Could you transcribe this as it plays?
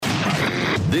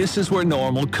This is where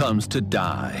normal comes to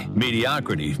die.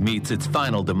 Mediocrity meets its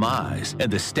final demise,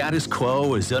 and the status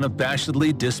quo is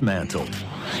unabashedly dismantled.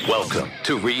 Welcome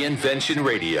to Reinvention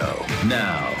Radio.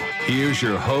 Now, here's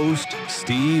your host,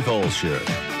 Steve Olsher.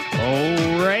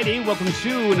 Alrighty, welcome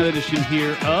to another edition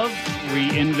here of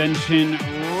Reinvention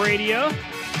Radio.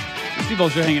 Steve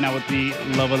Olsher hanging out with the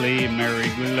lovely Mary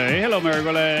Goulet. Hello, Mary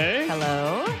Goulet.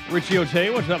 Hello. Richie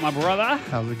Ote, what's up, my brother?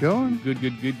 How's it going?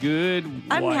 Good.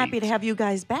 I'm White. happy to have you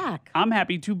guys back. I'm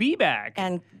happy to be back.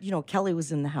 And, you know, Kelly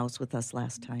was in the house with us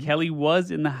last time. Kelly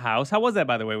was in the house. How was that,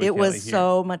 by the way, with It Kelly was here?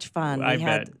 so much fun. I We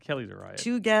bet. had Kelly's a riot.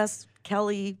 2 guests.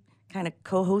 Kelly kind of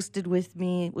co-hosted with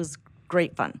me. It was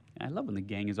great fun. I love when the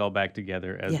gang is all back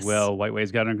together as Yes. well. White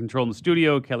Way's got it under control in the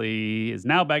studio. Kelly is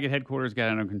now back at headquarters, got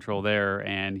it under control there,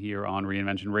 and here on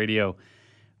Reinvention Radio.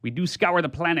 We do scour the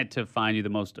planet to find you the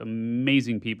most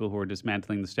amazing people who are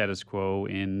dismantling the status quo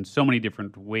in so many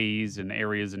different ways and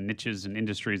areas and niches and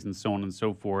industries and so on and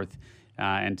so forth.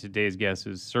 And today's guest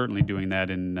is certainly doing that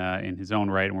in his own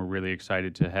right, and we're really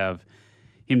excited to have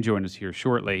him join us here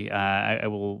shortly. I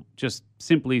will just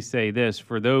simply say this.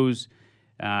 For those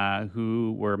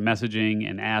who were messaging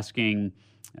and asking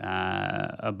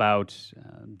about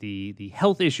the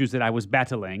health issues that I was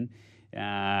battling,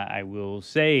 I will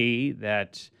say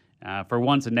that for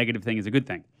once, a negative thing is a good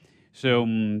thing. So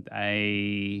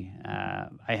I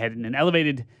had an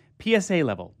elevated PSA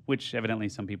level, which evidently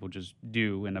some people just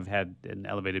do, and I've had an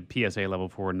elevated PSA level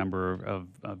for a number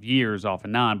of years off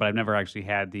and on, but I've never actually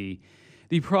had the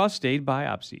prostate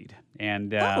biopsied.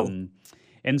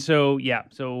 And so,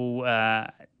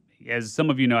 as some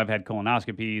of you know, I've had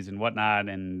colonoscopies and whatnot,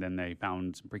 and then they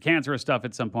found some precancerous stuff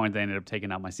at some point. They ended up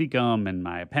taking out my cecum and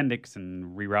my appendix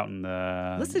and rerouting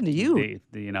the... Listen to you.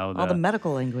 All the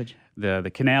medical language.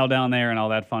 The canal down there and all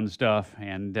that fun stuff.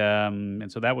 And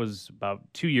so that was about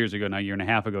 2 years ago now, a year and a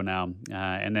half ago now.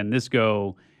 And then this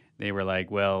go, they were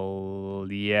like, well,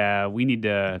 yeah, we need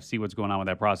to see what's going on with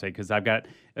that prostate. Because I've got,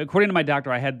 according to my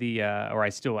doctor, I had or I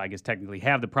still, I guess, technically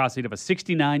have the prostate of a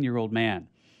 69-year-old man.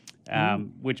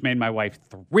 Which made my wife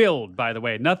thrilled, by the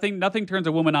way. Nothing turns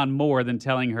a woman on more than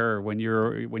telling her when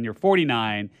you're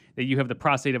 49 that you have the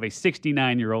prostate of a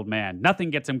 69-year-old man.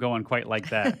 Nothing gets him going quite like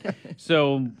that.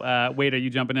 So, Wade, are you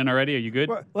jumping in already? Are you good?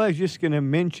 Well, I was just going to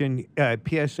mention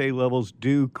PSA levels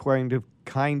do kind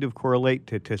of correlate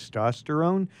to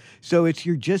testosterone. So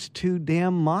you're just too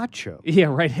damn macho. Yeah,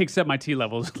 right. Except my T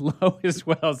level is low as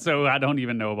well, so I don't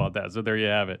even know about that. So there you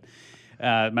have it.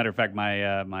 Matter of fact,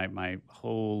 my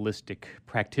holistic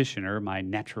practitioner, my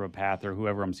naturopath, or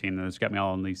whoever I'm seeing, has got me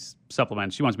all on these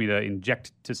supplements. She wants me to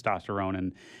inject testosterone,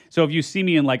 and so if you see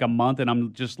me in like a month and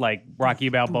I'm just like Rocky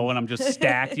Balboa and I'm just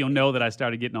stacked, you'll know that I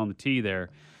started getting on the T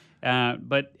there.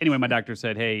 But anyway, my doctor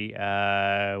said,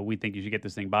 "Hey, we think you should get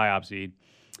this thing biopsied."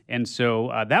 And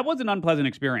so that was an unpleasant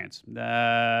experience.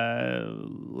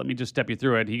 Let me just step you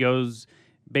through it. He goes,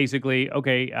 basically,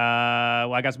 okay,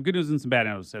 well, I got some good news and some bad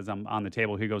news as I'm on the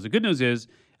table. He goes, the good news is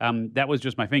that was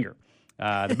just my finger.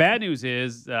 The bad news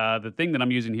is the thing that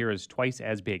I'm using here is twice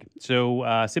as big.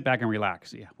 So sit back and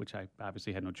relax, which I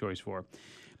obviously had no choice for.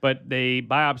 But they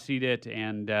biopsied it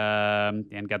and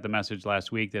got the message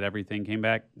last week that everything came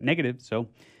back negative. So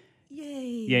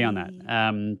yay on that.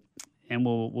 And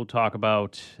we'll talk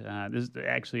about this is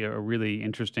actually a really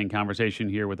interesting conversation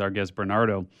here with our guest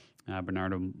Bernardo.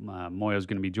 Bernardo Moyo is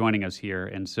going to be joining us here,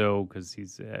 and so because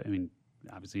he's,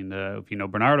 obviously, if you know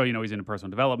Bernardo, you know he's into personal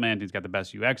development. He's got the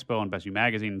Best You Expo and Best You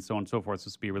Magazine, and so on and so forth. So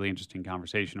this will be a really interesting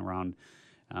conversation around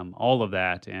all of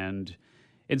that, and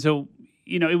so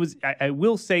it was. I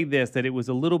will say this, that it was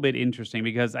a little bit interesting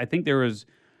because I think there's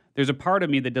a part of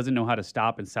me that doesn't know how to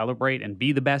stop and celebrate and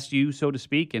be the best you, so to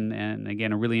speak, and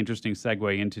again, a really interesting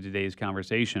segue into today's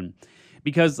conversation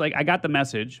because I got the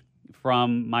message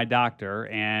from my doctor,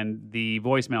 and the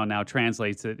voicemail now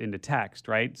translates it into text,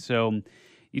 right? So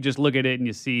you just look at it and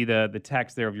you see the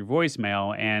text there of your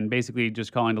voicemail, and basically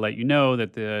just calling to let you know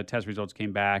that the test results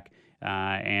came back,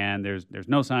 and there's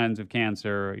no signs of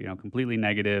cancer, completely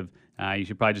negative. You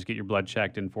should probably just get your blood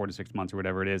checked in 4 to 6 months or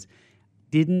whatever it is.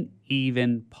 Didn't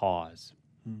even pause.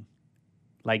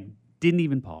 Didn't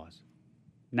even pause.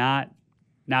 Not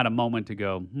a moment to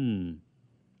go,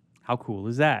 how cool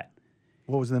is that?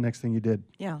 What was the next thing you did?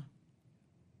 Yeah.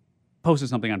 Posted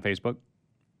something on Facebook.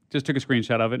 Just took a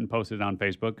screenshot of it and posted it on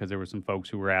Facebook because there were some folks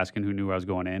who were asking who knew I was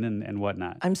going in and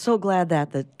whatnot. I'm so glad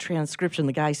that the transcription,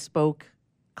 the guy spoke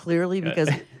clearly because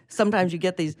sometimes you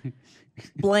get these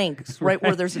blanks right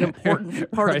where there's an important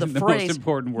part of the phrase. Most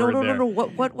important word there. No.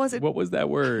 What was it? What was that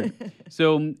word?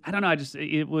 So I don't know.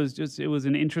 It was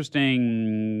an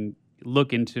interesting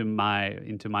look into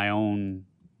my own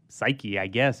psyche, I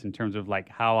guess, in terms of like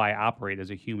how I operate as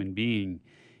a human being.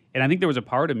 And I think there was a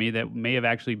part of me that may have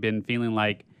actually been feeling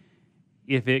like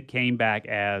if it came back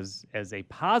as a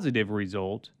positive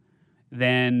result,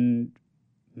 then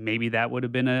maybe that would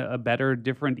have been a better,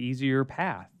 different, easier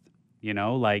path.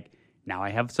 Like now I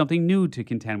have something new to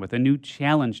contend with, a new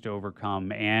challenge to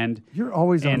overcome. And you're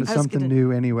always on to something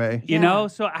new anyway.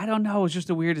 So I don't know. It's just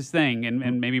the weirdest thing.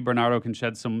 And maybe Bernardo can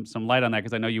shed some light on that,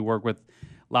 because I know you work with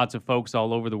lots of folks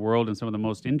all over the world and some of the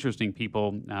most interesting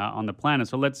people on the planet.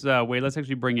 So let's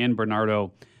actually bring in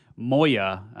Bernardo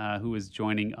Moya, who is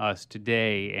joining us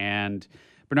today. And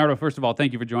Bernardo, first of all,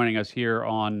 thank you for joining us here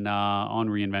on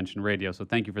Reinvention Radio. So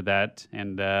thank you for that.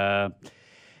 And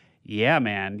yeah,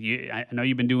 man, I know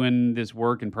you've been doing this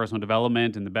work in personal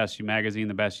development and the Best You magazine,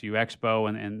 the Best You Expo,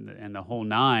 and the whole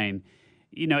nine.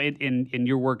 And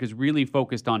your work is really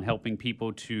focused on helping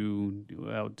people to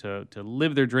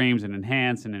live their dreams and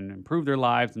enhance and improve their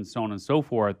lives and so on and so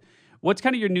forth. What's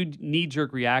kind of your new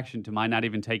knee-jerk reaction to my not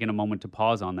even taking a moment to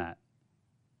pause on that?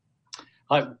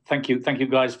 Hi, thank you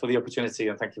guys for the opportunity,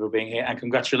 and thank you for being here. And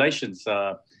congratulations,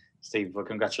 Steve.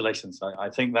 Congratulations. I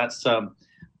think that's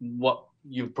what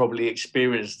you've probably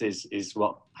experienced is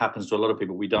what happens to a lot of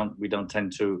people. We don't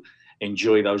tend to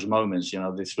enjoy those moments.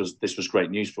 This was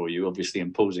great news for you, obviously,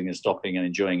 and pausing and stopping and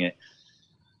enjoying it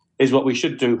is what we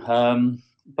should do.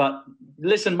 But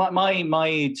listen,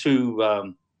 my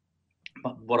two.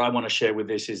 What I want to share with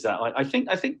this is that I think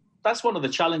that's one of the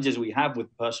challenges we have with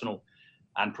personal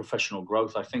and professional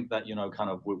growth. I think that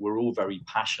we're all very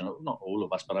passionate, not all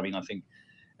of us, but I think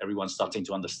everyone's starting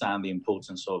to understand the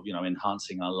importance of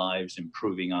enhancing our lives,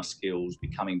 improving our skills,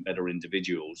 becoming better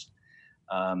individuals.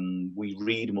 We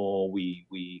read more, we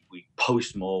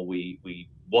post more, we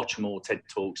watch more TED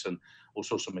Talks and all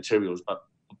sorts of materials. But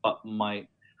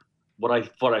what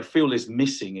I feel is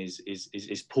missing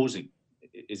is pausing.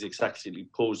 Is exactly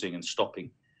pausing and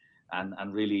stopping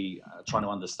and really trying to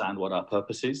understand what our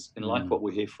purpose is in life, what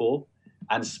we're here for,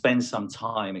 and spend some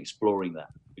time exploring that.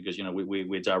 Because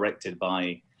we're directed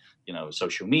by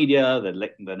social media,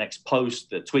 the next post,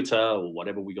 the Twitter, or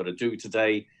whatever we got to do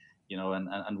today,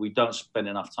 and we don't spend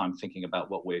enough time thinking about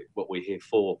what we're here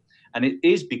for. And it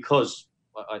is because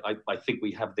I think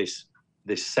we have this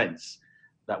sense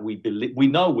that we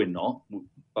know we're not,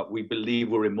 but we believe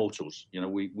we're immortals.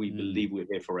 We believe we're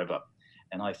here forever.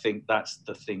 And I think that's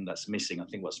the thing that's missing. I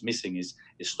think what's missing is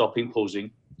stopping,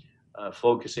 pausing,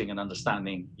 focusing and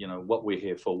understanding, what we're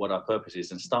here for, what our purpose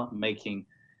is, and start making,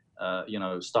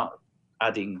 start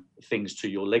adding things to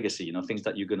your legacy, things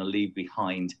that you're going to leave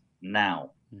behind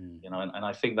now. And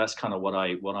I think that's kind of what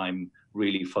I'm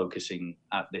really focusing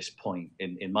at this point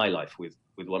in my life with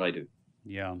what I do.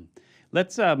 Yeah.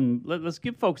 Let's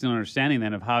give folks an understanding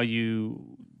then of how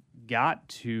you got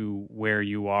to where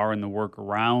you are and the work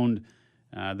around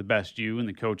the Best You and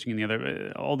the coaching and the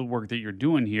other all the work that you're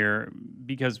doing here.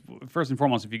 Because first and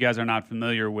foremost, if you guys are not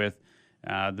familiar with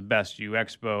the Best You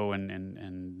Expo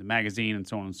and the magazine and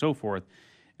so on and so forth,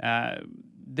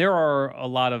 there are a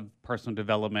lot of personal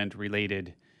development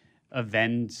related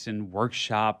events and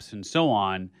workshops and so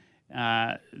on.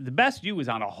 The Best You is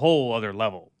on a whole other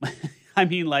level.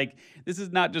 This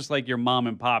is not just like your mom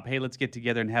and pop, hey, let's get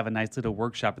together and have a nice little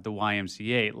workshop at the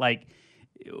YMCA. Like,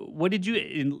 what did you,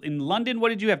 in London, what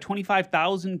did you have,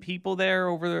 25,000 people there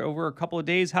over a couple of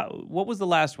days? What was the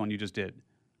last one you just did?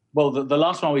 Well, the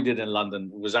last one we did in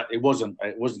London it wasn't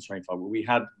 25. We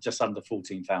had just under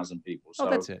 14,000 people. So,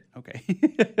 that's it. Okay.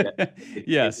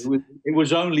 Yes. It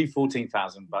was only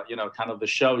 14,000, but, kind of the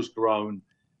show's grown.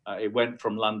 It went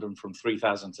from London from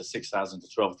 3,000 to 6,000 to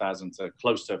 12,000 to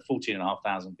close to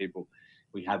 14,500 people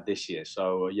we had this year.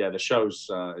 So the show's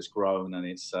has grown, and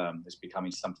it's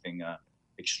becoming something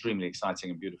extremely exciting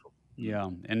and beautiful.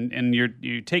 Yeah, and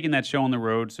you're taking that show on the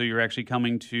road, so you're actually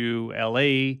coming to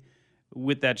LA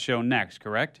with that show next,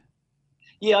 correct?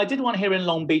 Yeah, I did one here in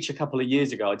Long Beach a couple of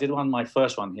years ago. I did my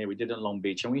first one here. We did it in Long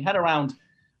Beach, and we had around,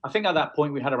 I think at that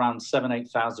point we had around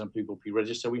 8,000 people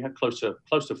pre-register. We had close to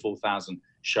 4,000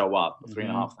 show up,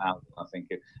 3,500, I think.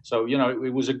 So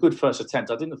it was a good first attempt.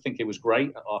 I didn't think it was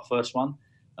great, our first one,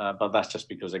 but that's just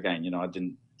because, again, I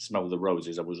didn't smell the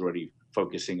roses. I was already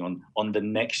focusing on the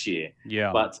next year.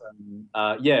 Yeah. But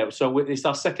so it's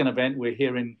our second event. We're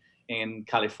here in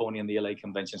California in the LA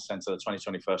Convention Center, the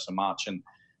 21st of March, and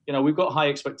we've got high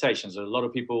expectations. A lot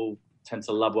of people tend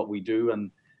to love what we do, and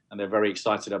they're very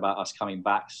excited about us coming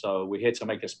back. So we're here to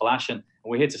make a splash, and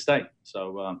we're here to stay.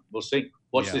 So we'll see.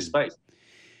 Watch this space.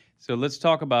 So let's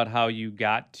talk about how you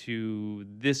got to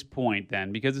this point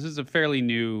then, because this is a fairly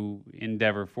new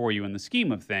endeavor for you in the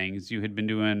scheme of things. You had been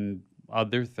doing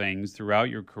other things throughout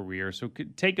your career. So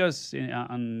take us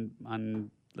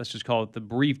on let's just call it the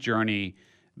brief journey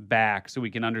back, so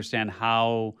we can understand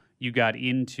how you got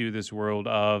into this world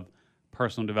of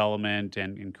personal development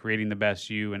and creating the best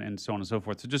you and so on and so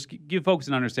forth. So just give folks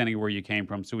an understanding of where you came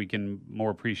from so we can more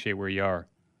appreciate where you are.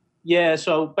 Yeah,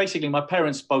 so basically my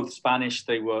parents both Spanish.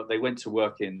 They went to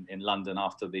work in London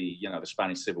after the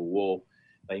Spanish Civil War.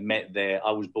 They met there.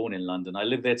 I was born in London. I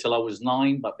lived there till I was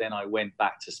 9, but then I went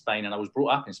back to Spain and I was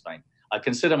brought up in Spain. I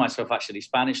consider myself actually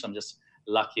Spanish. I'm just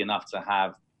lucky enough to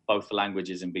have both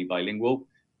languages and be bilingual,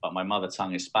 but my mother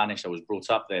tongue is Spanish. I was brought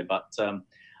up there, but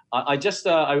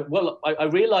I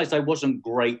realized I wasn't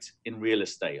great in real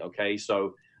estate. Okay,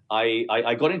 so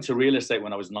I got into real estate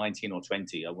when I was 19 or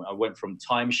 20. I went from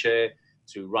timeshare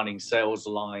to running sales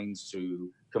lines to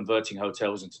converting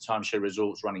hotels into timeshare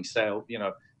resorts, running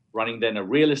then a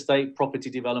real estate property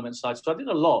development site. So I did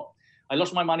a lot. I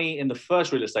lost my money in the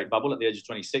first real estate bubble at the age of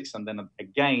 26, and then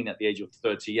again at the age of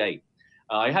 38.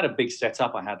 I had a big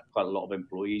setup. I had quite a lot of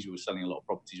employees. We were selling a lot of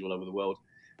properties all over the world,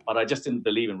 but I just didn't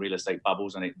believe in real estate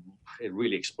bubbles, and it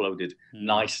really exploded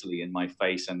nicely in my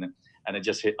face, and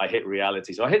I hit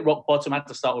reality. So I hit rock bottom. I had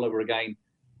to start all over again.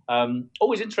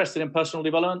 Always interested in personal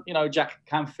development. Jack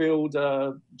Canfield,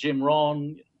 Jim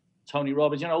Rohn, Tony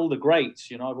Robbins. All the greats.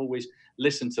 I've always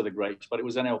listened to the greats, but it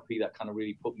was NLP that kind of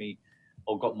really put me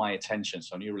or got my attention.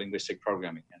 So neuro-linguistic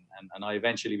programming, and I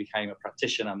eventually became a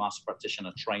practitioner, master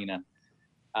practitioner, trainer.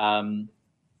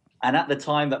 And at the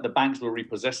time that the banks were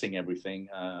repossessing everything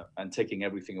and taking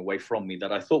everything away from me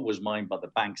that I thought was mine, but the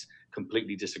banks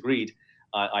completely disagreed,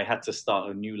 I had to start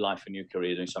a new life, a new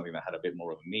career, doing something that had a bit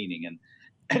more of a meaning.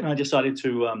 And I decided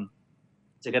to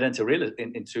get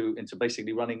into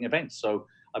basically running events. So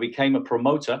I became a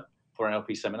promoter for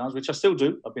NLP seminars, which I still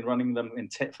do. I've been running them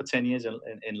for 10 years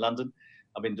in London.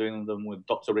 I've been doing them with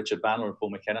Dr. Richard Bandler and Paul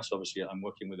McKenna. So obviously I'm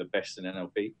working with the best in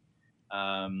NLP.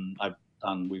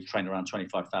 We've trained around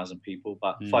 25,000 people,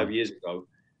 but 5 years ago,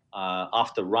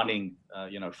 after running,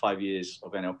 5 years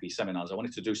of NLP seminars, I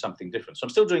wanted to do something different. So I'm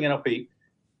still doing NLP,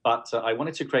 but I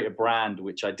wanted to create a brand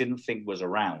which I didn't think was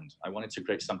around. I wanted to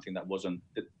create something that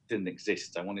didn't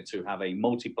exist. I wanted to have a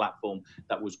multi-platform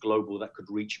that was global, that could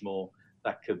reach more,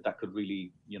 that could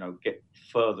really, get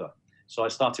further. So I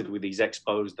started with these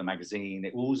expos, the magazine.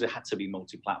 It always had to be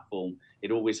multi-platform.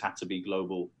 It always had to be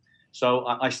global. So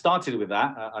I started with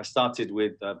that. I started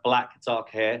with black, dark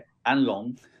hair and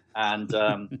long, and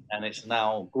it's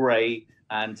now grey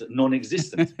and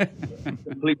non-existent,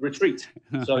 complete retreat.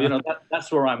 So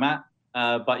that's where I'm at.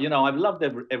 But I've loved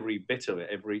every bit of it.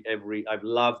 I've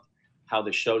loved how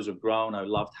the shows have grown. I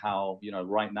loved how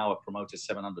right now I've promoted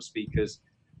 700 speakers.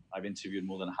 I've interviewed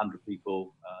more than 100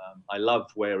 people. I love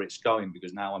where it's going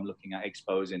because now I'm looking at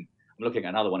expos I'm looking at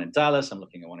another one in Dallas. I'm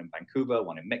looking at one in Vancouver,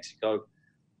 one in Mexico.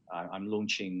 I'm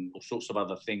launching all sorts of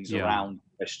other things around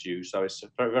Best You. So it's a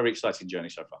very, very exciting journey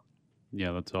so far.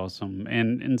 Yeah, that's awesome.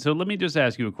 And so let me just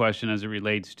ask you a question as it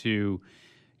relates to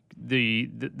the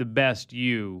best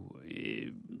you.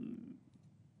 I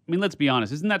mean, let's be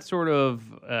honest. Isn't that sort of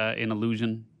an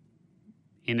illusion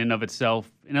in and of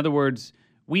itself? In other words,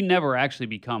 we never actually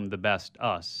become the best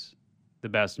us, the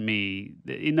best me.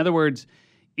 In other words,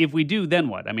 if we do, then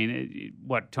what? I mean,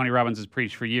 what Tony Robbins has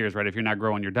preached for years, right? If you're not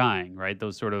growing, you're dying, right?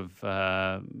 Those sort of,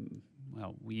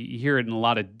 we hear it in a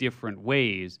lot of different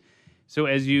ways. So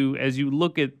as you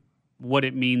look at what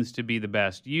it means to be the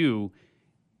best you,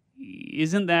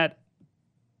 isn't that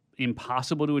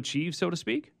impossible to achieve, so to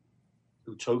speak?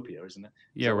 Utopia, isn't it?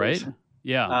 Yeah, right.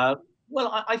 Yeah.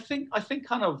 Well, I think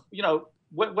kind of,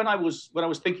 when I was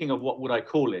thinking of what would I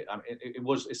call it, I mean,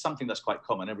 it's something that's quite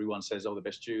common. Everyone says, "Oh, the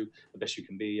best you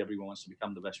can be." Everyone wants to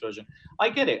become the best version. I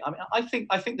get it. I mean,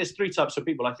 I think there's three types of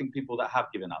people. I think people that have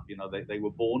given up. They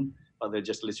were born, but they're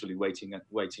just literally waiting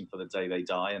for the day they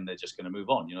die, and they're just going to move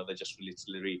on. They're just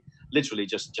literally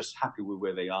just happy with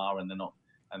where they are, and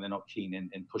they're not keen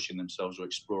in pushing themselves or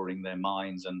exploring their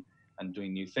minds and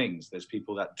doing new things. There's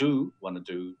people that do want to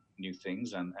do new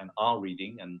things and are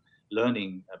reading and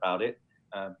learning about it.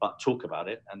 But talk about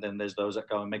it, and then there's those that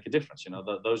go and make a difference.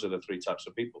 Those are the three types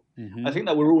of people. Mm-hmm. I think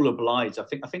that we're all obliged. I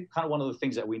think kind of one of the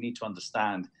things that we need to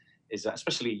understand is that,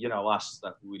 especially us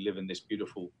that we live in this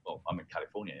beautiful. Well, I'm in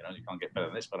California. You can't get better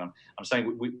than this. But I'm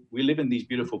saying we live in these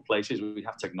beautiful places. We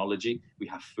have technology. We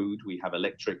have food. We have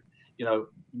electric.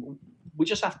 We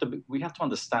just have to. We have to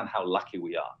understand how lucky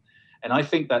we are. And I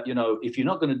think that, if you're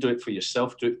not going to do it for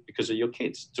yourself, do it because of your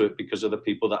kids. Do it because of the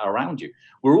people that are around you.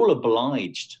 We're all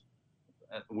obliged.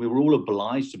 We were all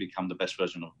obliged to become the best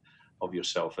version of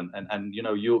yourself. And you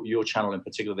know, your channel in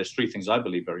particular, there's three things I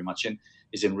believe very much in,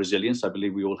 is in resilience. I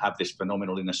believe we all have this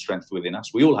phenomenal inner strength within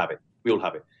us. We all have it. We all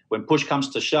have it. When push comes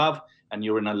to shove and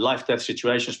you're in a life-death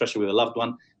situation, especially with a loved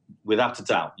one, without a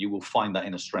doubt, you will find that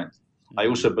inner strength. I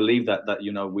also believe that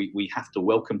you know, we have to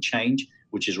welcome change,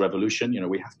 which is revolution. You know,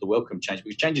 we have to welcome change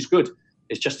because change is good.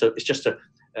 It's just a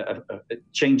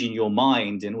changing your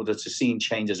mind in order to see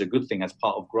change as a good thing, as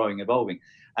part of growing, evolving,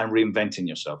 and reinventing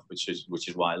yourself, which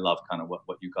is why I love kind of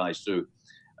what you guys do.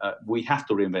 We have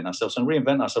to reinvent ourselves, and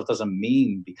reinvent ourselves doesn't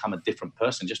mean become a different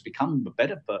person. Just become a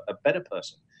better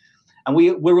person, and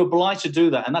we're obliged to do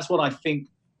that. And that's what I think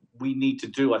we need to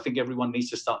do. I think everyone needs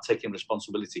to start taking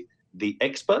responsibility. The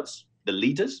experts, the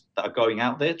leaders that are going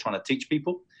out there trying to teach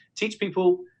people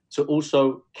to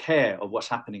also care of what's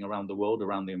happening around the world,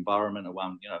 around the environment,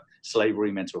 around, you know,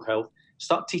 slavery, mental health.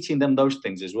 Start teaching them those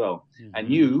things as well. Mm-hmm.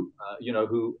 And you know,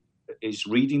 who is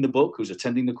reading the book, who's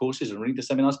attending the courses and reading the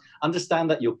seminars, understand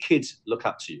that your kids look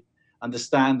up to you.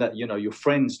 Understand that, you know, your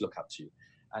friends look up to you.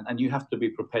 And you have to be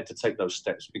prepared to take those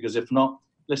steps, because if not,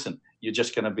 listen, you're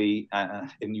just going to be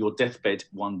in your deathbed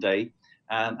one day,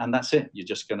 and that's it. You're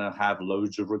just going to have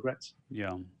loads of regrets.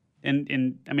 Yeah.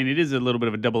 And I mean, it is a little bit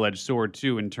of a double-edged sword,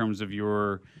 too, in terms of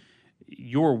your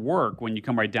work when you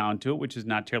come right down to it, which is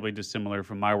not terribly dissimilar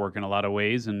from my work in a lot of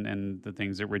ways, and the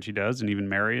things that Richie does, and even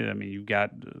Mary. I mean, you've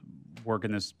got work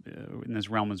in this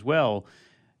realm as well.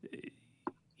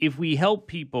 If we help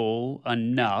people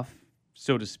enough,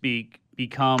 so to speak,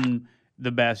 become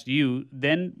the best you,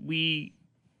 then we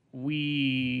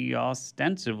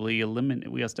ostensibly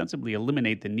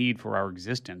eliminate the need for our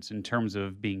existence in terms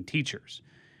of being teachers,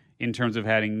 in terms of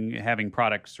having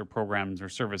products or programs or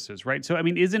services, right? So, I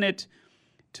mean, isn't it,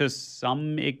 to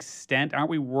some extent, aren't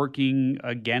we working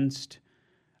against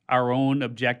our own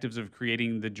objectives of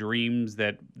creating the dreams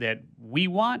that we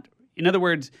want? In other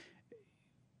words,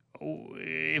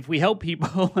 if we help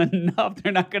people enough,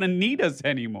 they're not going to need us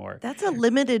anymore. That's a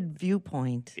limited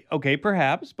viewpoint. Okay,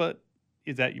 perhaps, but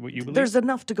is that what you believe? There's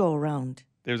enough to go around.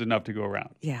 There's enough to go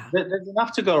around. Yeah. There's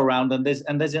enough to go around, and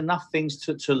there's enough things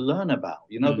to learn about,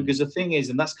 you know, because the thing is,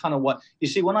 and that's kind of what, you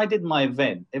see, when I did my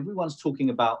event, everyone's talking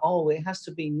about, oh, it has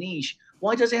to be niche.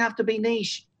 Why does it have to be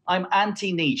niche? I'm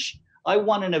anti-niche. I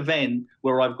want an event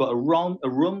where I've got a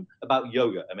room about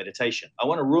yoga and meditation. I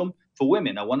want a room for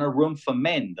women. I want a room for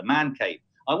men, the man cave.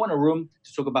 I want a room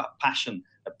to talk about passion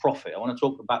and profit. I want to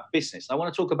talk about business. I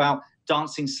want to talk about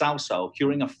dancing salsa or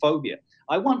curing a phobia.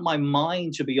 I want my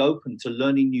mind to be open to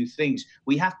learning new things.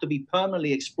 We have to be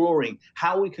permanently exploring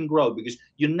how we can grow, because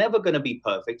you're never going to be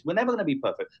perfect. We're never going to be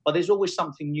perfect, but there's always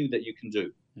something new that you can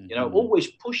do. Mm-hmm. You know, always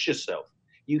push yourself.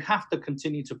 You have to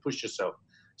continue to push yourself.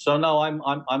 So no,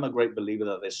 I'm a great believer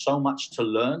that there's so much to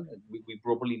learn. We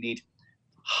probably need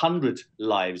 100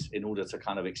 lives in order to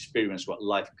kind of experience what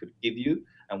life could give you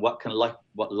and what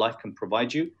life can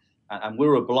provide you. And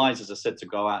we're obliged, as I said, to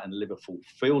go out and live a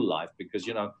fulfilled life, because,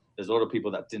 you know, there's a lot of people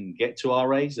that didn't get to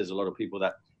our age. There's a lot of people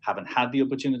that haven't had the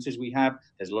opportunities we have.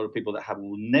 There's a lot of people that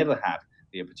will never have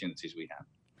the opportunities we have.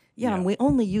 Yeah, and we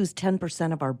only use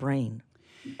 10% of our brain.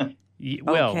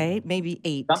 Well, okay, maybe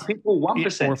 8. Some people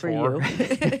 1% for you.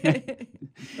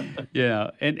 Yeah,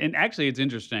 and actually, it's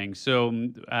interesting. So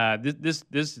this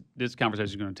conversation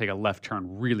is going to take a left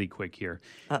turn really quick here.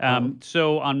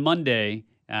 So on Monday,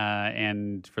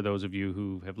 and for those of you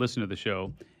who have listened to the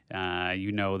show,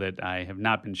 you know that I have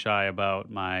not been shy about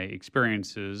my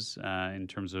experiences in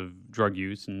terms of drug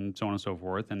use and so on and so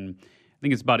forth. And I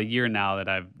think it's about a year now that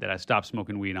I stopped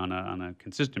smoking weed on a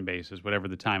consistent basis, whatever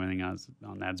the timing on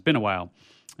that. It's been a while,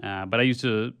 but I used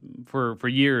to for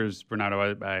years,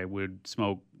 Bernardo. I would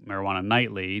smoke marijuana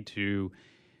nightly to,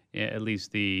 at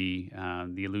least the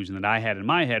illusion that I had in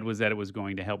my head was that it was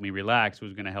going to help me relax, it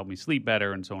was going to help me sleep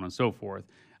better, and so on and so forth.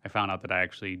 I found out that I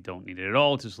actually don't need it at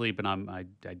all to sleep, and I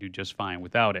do just fine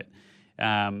without it.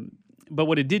 But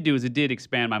what it did do is it did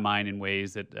expand my mind in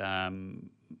ways that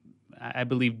I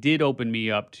believe did open me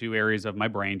up to areas of my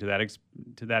brain to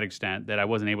that extent that I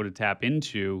wasn't able to tap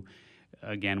into.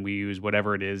 Again, we use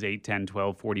whatever it is, 8, 10,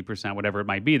 12, 40%, whatever it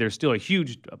might be. There's still a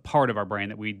huge part of our brain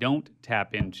that we don't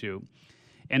tap into.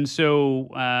 And so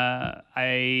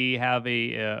I have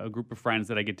a group of friends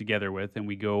that I get together with, and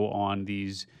we go on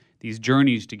these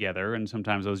journeys together. And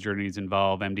sometimes those journeys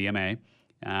involve MDMA,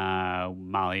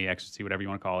 Molly, ecstasy, whatever you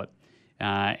want to call it.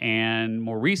 And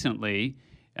more recently,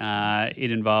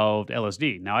 it involved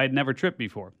LSD. Now, I had never tripped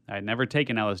before. I had never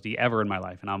taken LSD ever in my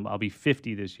life, and I'll be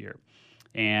 50 this year.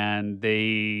 And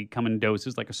they come in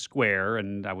doses like a square,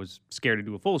 and I was scared to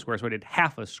do a full square, so I did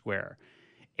half a square.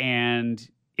 And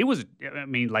it was, I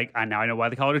mean, like, now I know why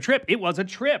they call it a trip. It was a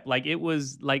trip. Like, it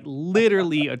was like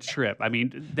literally a trip. I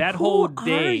mean, that whole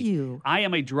day. Are you? I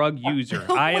am a drug user.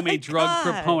 Oh I am my a drug God.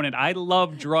 proponent. I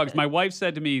love drugs. My wife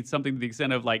said to me something to the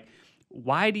extent of like,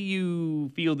 why do you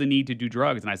feel the need to do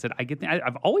drugs? And I said,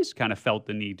 I've always kind of felt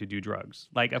the need to do drugs,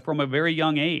 like from a very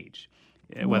young age.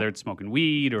 Whether it's smoking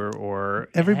weed or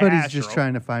everybody's hash just or,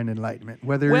 trying to find enlightenment,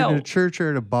 whether in a church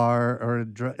or at a bar or a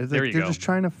drug. They're just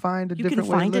trying to find a You different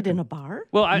can way. find of it in living. a bar?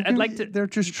 Well, I'd like to. They're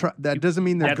just that doesn't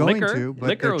mean they're going to, but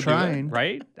liquor they're will trying. do it,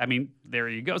 right? I mean, there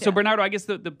you go. So Bernardo, I guess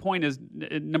the point is,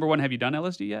 number one, have you done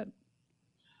LSD yet?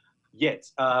 Yet,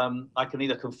 I can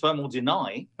either confirm or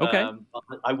deny. Okay.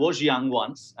 I was young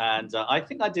once, and I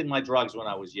think I did my drugs when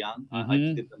I was young. I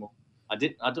did them all. I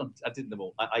did them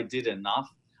all. I did enough.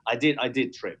 I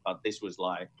did trip, but this was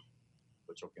like,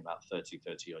 we're talking about 30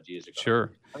 odd years ago.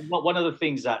 Sure. And one of the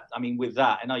things that, I mean, with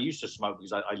that, and I used to smoke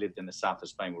because I lived in the south of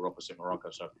Spain, we're opposite Morocco,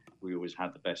 so we always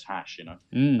had the best hash, you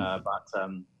know. But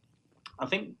I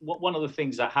think one of the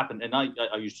things that happened, and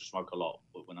I used to smoke a lot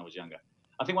when I was younger.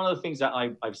 I think one of the things that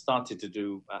I've started to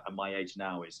do at my age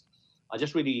now is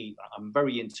I'm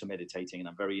very into meditating, and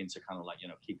I'm very into kind of like, you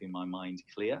know, keeping my mind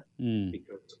clear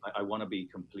because I want to be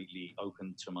completely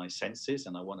open to my senses,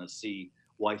 and I want to see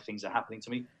why things are happening to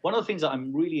me. One of the things that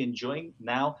I'm really enjoying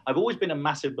now, I've always been a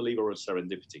massive believer of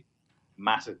serendipity,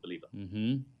 massive believer.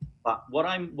 But what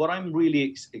I'm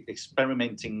really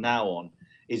experimenting now on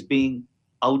is being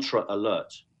ultra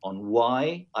alert on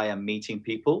why I am meeting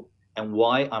people and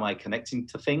why am I connecting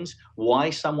to things, why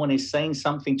someone is saying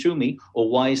something to me, or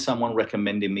why is someone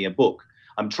recommending me a book.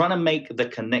 I'm trying to make the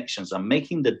connections. I'm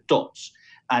making the dots.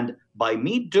 And by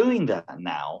me doing that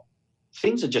now,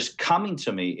 things are just coming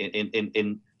to me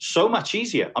in so much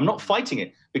easier. I'm not fighting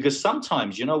it, because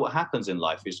sometimes, you know, what happens in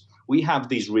life is we have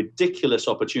these ridiculous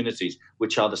opportunities,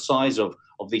 which are the size of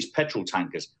these petrol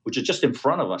tankers, which are just in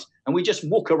front of us, and we just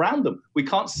walk around them. We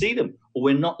can't see them, or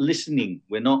we're not listening.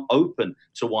 We're not open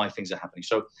to why things are happening.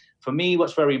 So for me,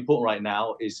 what's very important right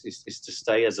now is to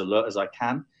stay as alert as I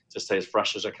can, to stay as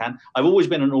fresh as I can. I've always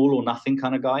been an all or nothing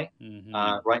kind of guy.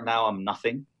 Right now, I'm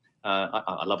nothing.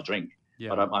 I love a drink.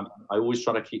 Yeah. But I always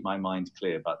try to keep my mind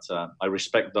clear. But I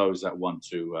respect those that want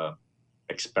to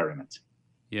experiment.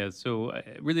 Yeah. So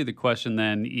really, the question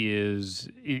then is,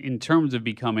 in terms of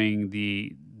becoming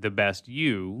the best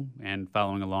you and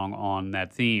following along on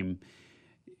that theme,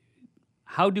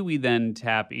 how do we then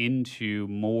tap into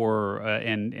more?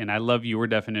 And I love your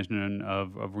definition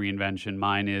of reinvention.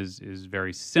 Mine is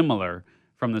very similar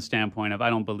from the standpoint of I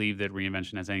don't believe that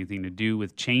reinvention has anything to do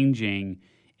with changing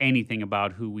anything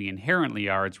about who we inherently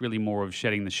are. It's really more of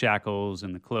shedding the shackles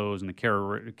and the clothes and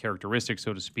the characteristics,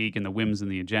 so to speak, and the whims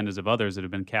and the agendas of others that have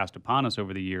been cast upon us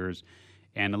over the years,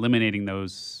 and eliminating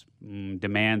those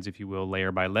demands, if you will,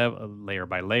 layer by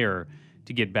layer,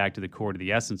 to get back to the core, to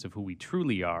the essence of who we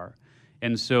truly are.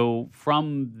 And so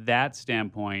from that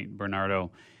standpoint,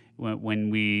 Bernardo, when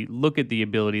we look at the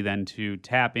ability then to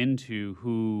tap into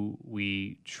who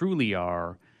we truly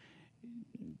are,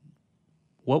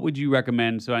 what would you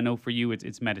recommend? So I know for you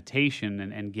it's meditation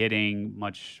and getting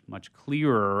much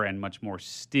clearer and much more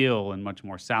still and much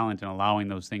more silent and allowing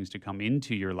those things to come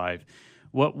into your life.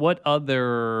 What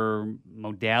other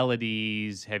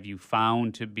modalities have you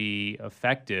found to be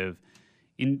effective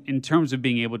in terms of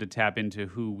being able to tap into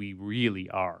who we really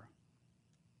are?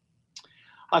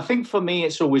 I think for me,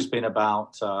 it's always been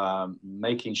about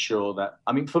making sure that,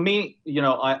 I mean, for me, you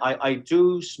know, I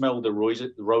do smell the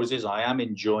roses. I am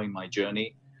enjoying my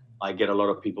journey. I get a lot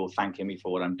of people thanking me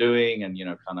for what I'm doing and, you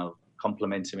know, kind of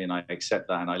complimenting me, and I accept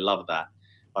that and I love that.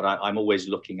 But I'm always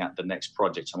looking at the next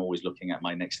project. I'm always looking at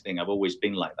my next thing. I've always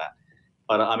been like that.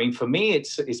 But I mean, for me,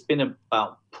 it's been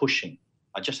about pushing.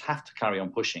 I just have to carry on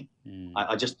pushing.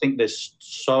 I just think there's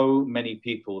so many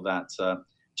people that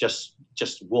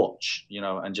just watch, you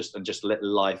know, and just let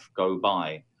life go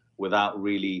by without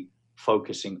really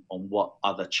focusing on what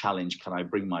other challenge can I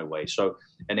bring my way. So,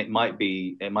 and it might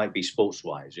be sports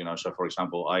wise, you know. So for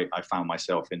example, I found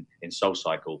myself in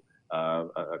SoulCycle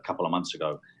a couple of months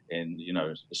ago in, you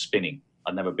know, spinning.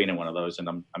 I'd never been in one of those, and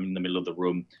I'm in the middle of the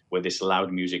room with this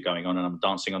loud music going on, and I'm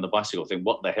dancing on the bicycle. Think,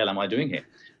 what the hell am I doing here?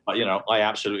 But you know, I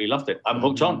absolutely loved it. I'm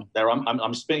hooked on there.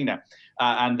 I'm spinning now,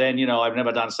 and then, you know, I've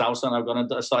never done salsa, and I've gone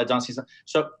and started dancing.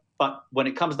 So, but when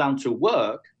it comes down to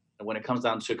work, and when it comes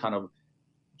down to kind of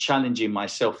challenging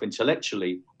myself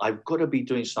intellectually, I've got to be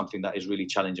doing something that is really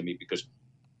challenging me, because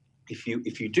if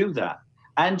you do that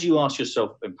and you ask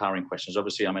yourself empowering questions,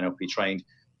 obviously I'm NLP trained.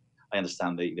 I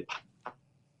understand the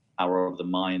power of the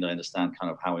mind. I understand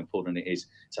kind of how important it is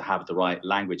to have the right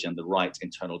language and the right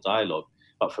internal dialogue.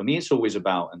 But for me, it's always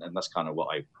about, and that's kind of what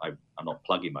I'm not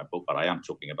plugging my book, but I am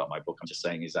talking about my book. I'm just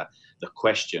saying is that the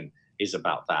question is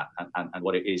about that. And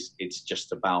what it is, it's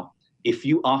just about, if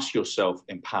you ask yourself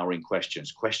empowering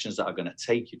questions that are going to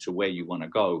take you to where you want to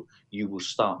go, you will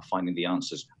start finding the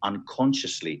answers.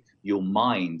 Unconsciously, your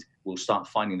mind will start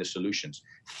finding the solutions.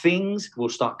 Things will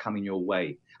start coming your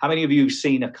way. How many of you have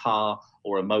seen a car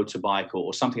or a motorbike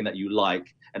or something that you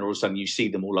like, and all of a sudden you see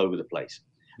them all over the place?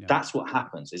 Yeah. That's what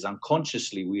happens, is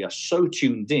unconsciously we are so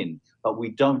tuned in, but we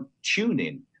don't tune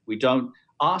in. We don't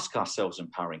ask ourselves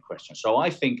empowering questions. So I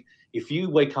think if you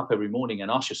wake up every morning and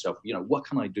ask yourself, what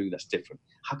can I do that's different?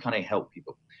 How can I help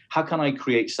people? How can I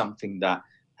create something that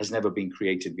has never been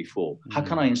created before? How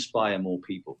can I inspire more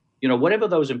people? Whatever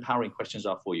those empowering questions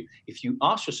are for you, if you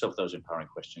ask yourself those empowering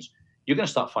questions, you're going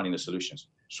to start finding the solutions.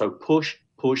 So push,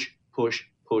 push, push,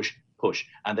 push, push,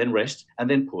 and then rest, and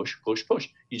then push, push, push.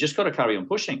 You just got to carry on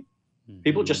pushing.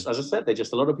 People just, as I said,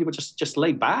 a lot of people just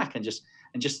lay back and just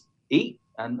eat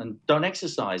and don't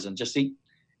exercise and just eat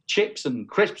chips and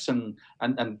crisps and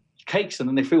cakes, and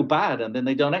then they feel bad, and then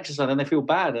they don't exercise and they feel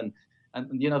bad, and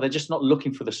they're just not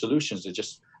looking for the solutions. They're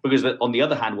just, because on the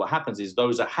other hand, what happens is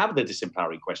those that have the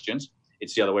disempowering questions,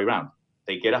 it's the other way around.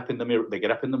 They get up in the mirror, they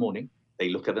get up in the morning, they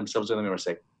look at themselves in the mirror and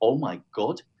say, oh my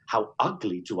God, how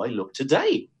ugly do I look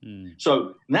today?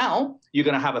 So now you're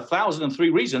going to have 1,003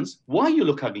 reasons why you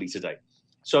look ugly today.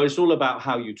 So it's all about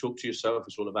how you talk to yourself.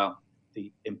 It's all about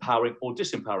the empowering or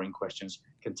disempowering questions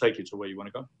can take you to where you want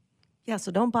to go. Yeah,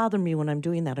 so don't bother me when I'm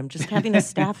doing that. I'm just having a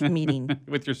staff meeting.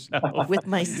 With yourself? With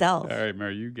myself. All right,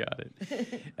 Mary, you got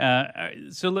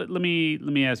it. So let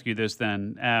me ask you this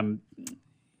then.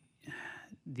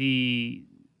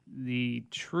 The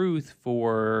truth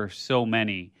for so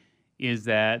many is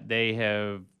that they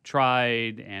have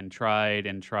tried and tried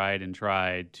and tried and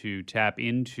tried to tap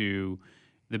into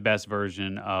the best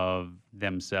version of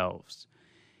themselves.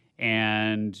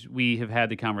 And we have had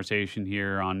the conversation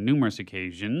here on numerous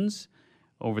occasions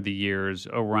over the years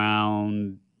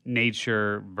around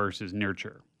nature versus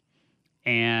nurture.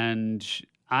 And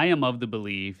I am of the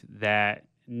belief that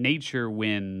nature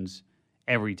wins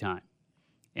every time.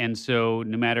 And so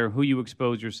no matter who you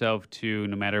expose yourself to,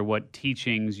 no matter what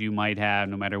teachings you might have,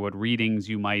 no matter what readings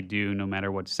you might do, no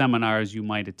matter what seminars you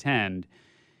might attend,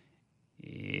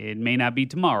 it may not be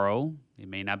tomorrow, it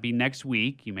may not be next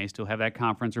week, you may still have that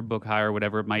conference or book hire or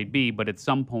whatever it might be, but at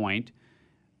some point,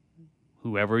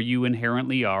 whoever you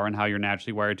inherently are and how you're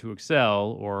naturally wired to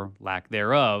excel, or lack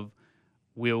thereof,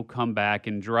 will come back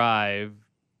and drive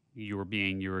your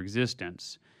being, your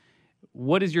existence.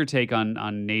 What is your take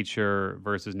on nature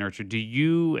versus nurture? Do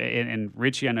you, and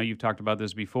Richie, I know you've talked about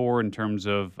this before in terms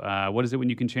of, what is it when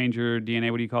you can change your DNA?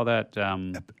 What do you call that?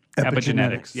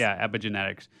 Epigenetics. Yeah,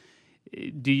 epigenetics.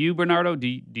 Do you, Bernardo, do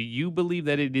you believe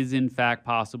that it is in fact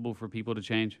possible for people to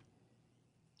change?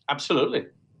 Absolutely.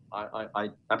 I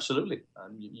absolutely.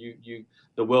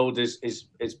 The world is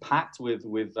packed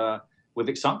with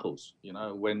examples.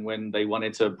 When they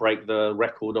wanted to break the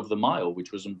record of the mile,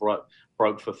 which wasn't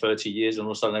broke for 30 years, and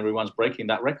all of a sudden everyone's breaking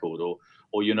that record. Or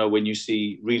when you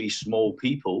see really small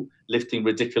people lifting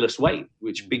ridiculous weight,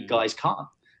 which big guys can't.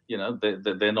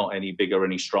 They're not any bigger,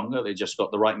 any stronger. They just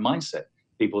got the right mindset.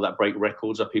 People that break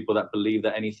records are people that believe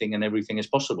that anything and everything is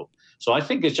possible. So I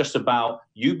think it's just about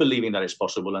you believing that it's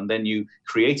possible, and then you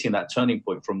creating that turning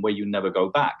point from where you never go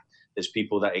back. There's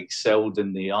people that excelled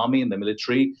in the army and the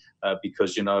military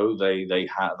because they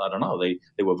had, I don't know,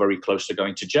 they were very close to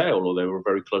going to jail, or they were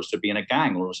very close to being a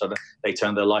gang. All of a sudden they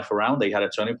turned their life around. They had a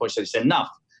turning point. So they said, enough.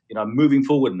 I'm moving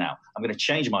forward now. I'm going to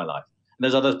change my life. And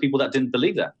there's other people that didn't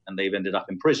believe that, and they've ended up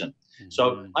in prison.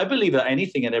 So I believe that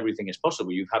anything and everything is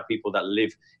possible. You've had people that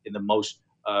live in the most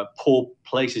poor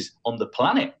places on the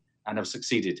planet and have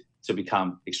succeeded to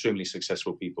become extremely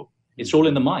successful people. It's all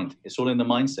in the mind. It's all in the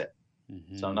mindset.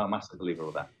 So I'm not a massive believer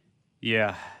of that.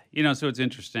 Yeah. So it's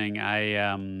interesting.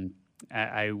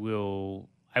 I will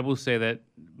say that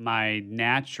my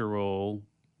natural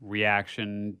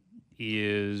reaction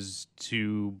is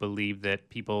to believe that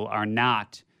people are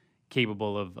not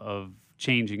capable of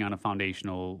changing on a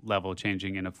foundational level,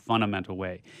 changing in a fundamental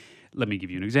way. Let me give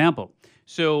you an example.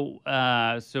 So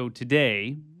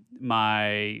today,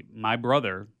 my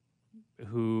brother,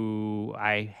 who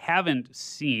I haven't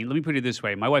seen, let me put it this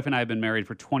way. My wife and I have been married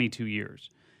for 22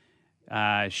 years.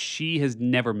 She has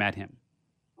never met him,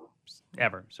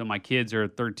 ever. So my kids are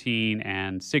 13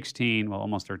 and 16, well,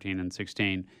 almost 13 and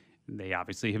 16. They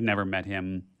obviously have never met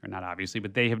him, or not obviously,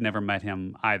 but they have never met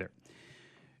him either.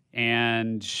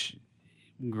 And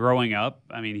growing up,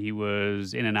 I mean, he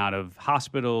was in and out of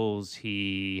hospitals.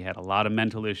 He had a lot of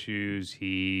mental issues.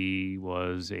 He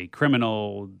was a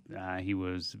criminal. He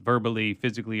was verbally,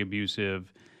 physically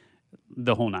abusive,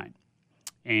 the whole nine.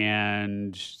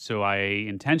 And so I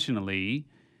intentionally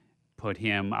put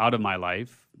him out of my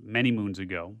life many moons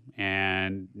ago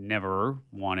and never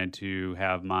wanted to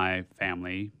have my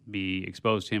family be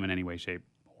exposed to him in any way, shape,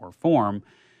 or form.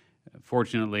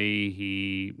 Fortunately,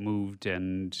 he moved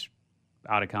and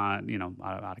out of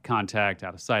contact,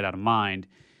 out of sight, out of mind.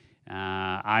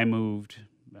 I moved,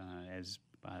 as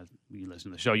you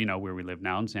listen to the show, you know where we live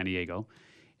now in San Diego.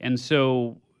 And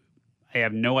so I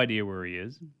have no idea where he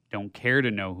is. Don't care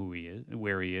to know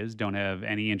where he is. Don't have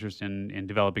any interest in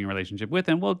developing a relationship with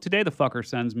him. Well, today the fucker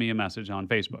sends me a message on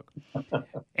Facebook.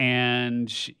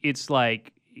 And it's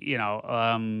like,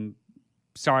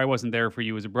 sorry I wasn't there for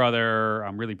you as a brother.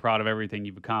 I'm really proud of everything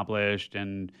you've accomplished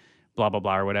and blah, blah,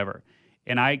 blah, or whatever.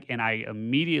 And I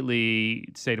immediately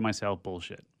say to myself,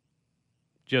 bullshit.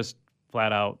 Just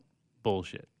flat out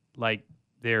bullshit. Like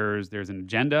there's an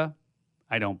agenda.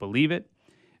 I don't believe it.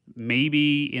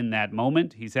 Maybe in that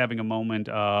moment, he's having a moment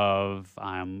of,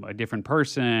 I'm a different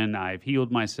person, I've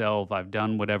healed myself, I've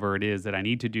done whatever it is that I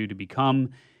need to do to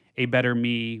become a better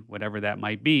me, whatever that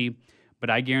might be. But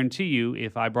I guarantee you,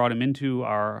 if I brought him into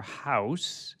our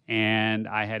house and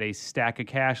I had a stack of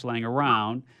cash laying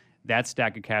around, that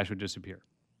stack of cash would disappear.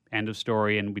 End of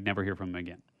story, and we'd never hear from him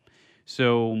again.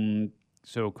 So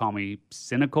call me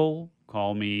cynical,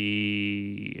 call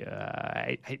me,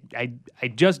 I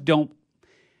just don't.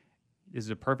 This is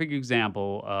a perfect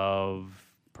example of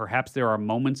perhaps there are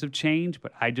moments of change,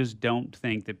 but I just don't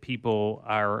think that people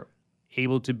are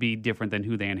able to be different than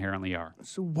who they inherently are.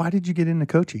 So why did you get into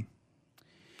coaching?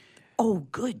 Oh,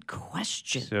 good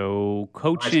question. So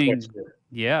coaching,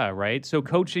 yeah, right. So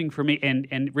coaching for me,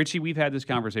 and Richie, we've had this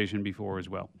conversation before as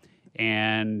well.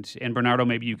 And Bernardo,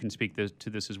 maybe you can speak to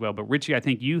this as well. But Richie, I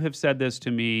think you have said this to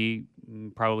me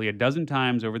probably a dozen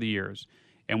times over the years.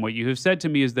 And what you have said to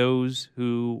me is those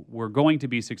who were going to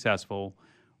be successful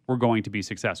were going to be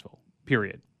successful,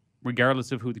 period.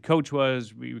 Regardless of who the coach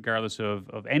was, regardless of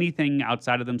anything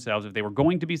outside of themselves, if they were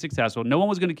going to be successful, no one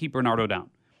was going to keep Bernardo down.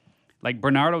 Like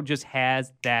Bernardo just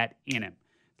has that in him.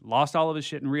 Lost all of his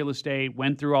shit in real estate,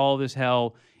 went through all of this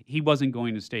hell. He wasn't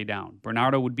going to stay down.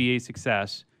 Bernardo would be a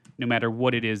success no matter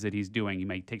what it is that he's doing. He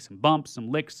may take some bumps,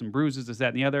 some licks, some bruises, this, that,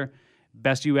 and the other.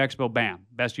 Best U Expo, bam.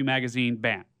 Best U Magazine,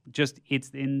 bam. Just it's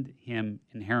in him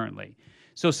inherently.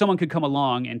 So someone could come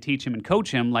along and teach him and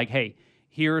coach him like, hey,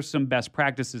 here are some best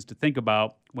practices to think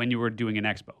about when you were doing an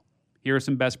expo. Here are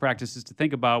some best practices to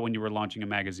think about when you were launching a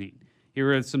magazine.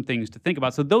 Here are some things to think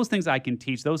about. So those things I can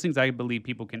teach. Those things I believe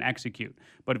people can execute.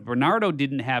 But if Bernardo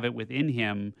didn't have it within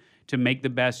him to make the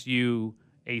best you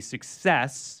a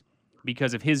success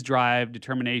because of his drive,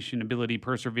 determination, ability,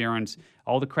 perseverance,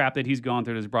 all the crap that he's gone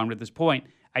through has brought him to this point,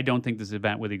 I don't think this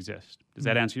event would exist. Does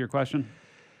that answer your question?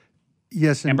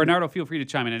 Yes. And Bernardo, feel free to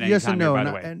chime in at any yes time and no. here, by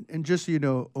the way. And just so you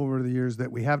know, over the years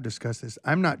that we have discussed this,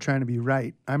 I'm not trying to be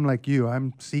right. I'm like you.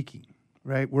 I'm seeking,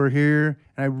 right? We're here,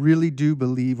 and I really do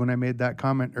believe when I made that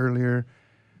comment earlier,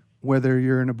 whether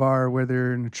you're in a bar, whether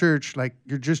you're in a church, like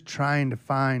you're just trying to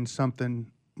find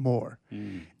something more.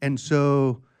 And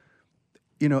so,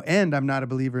 and I'm not a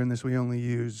believer in this. We only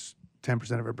use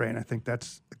 10% of our brain. I think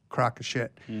that's a crock of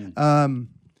shit.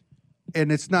 And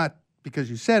it's not because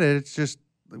you said it. It's just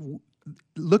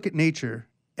look at nature.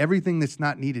 Everything that's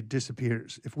not needed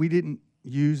disappears. If we didn't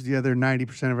use the other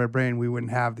 90% of our brain, we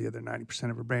wouldn't have the other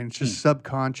 90% of our brain. It's just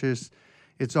subconscious.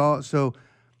 It's all so.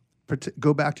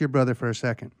 Go back to your brother for a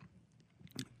second.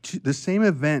 The same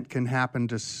event can happen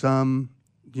to some,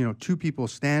 two people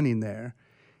standing there,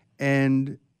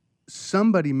 and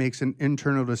somebody makes an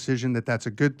internal decision that that's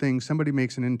a good thing. Somebody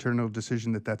makes an internal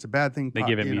decision that that's a bad thing. They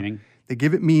give it meaning. They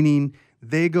give it meaning.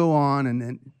 They go on, and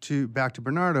then back to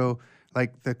Bernardo,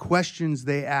 like the questions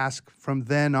they ask from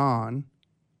then on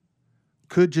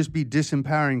could just be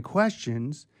disempowering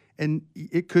questions, and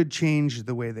it could change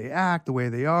the way they act, the way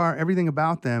they are, everything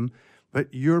about them.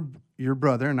 But your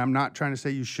brother, and I'm not trying to say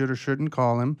you should or shouldn't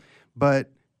call him,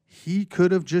 but he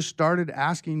could have just started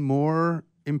asking more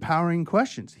empowering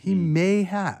questions. He may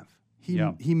have.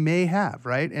 He may have,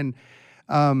 right? And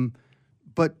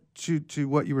but to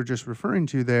what you were just referring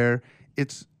to there,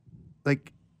 it's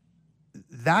like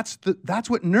that's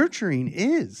what nurturing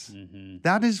is.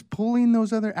 That is pulling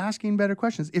those other, asking better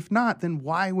questions. If not, then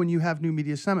why, when you have New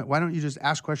Media Summit, why don't you just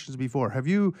ask questions before? Have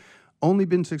you only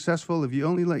been successful? Have you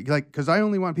only like because I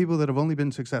only want people that have only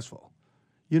been successful.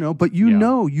 But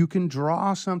know you can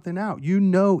draw something out.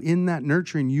 In that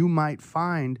nurturing, you might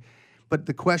find But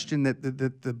the question that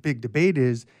the big debate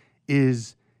is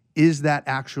that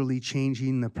actually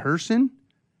changing the person?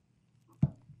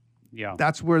 Yeah.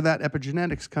 That's where that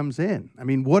epigenetics comes in. I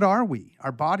mean, what are we?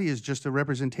 Our body is just a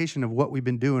representation of what we've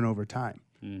been doing over time.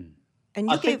 And you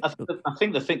I think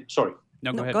the thing. Sorry.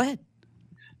 No, go ahead.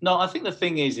 No, I think the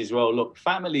thing is as well. Look,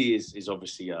 family is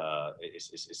obviously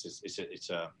it's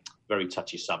a very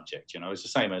touchy subject. You know, it's the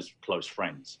same as close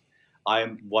friends.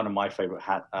 One of my favorite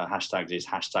hashtags is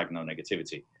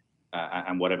 #NoNegativity,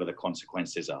 and whatever the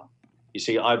consequences are. You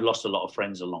see, I've lost a lot of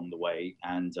friends along the way,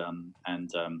 and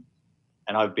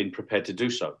I've been prepared to do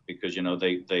so because, you know,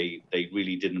 they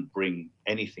really didn't bring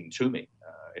anything to me.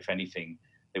 If anything,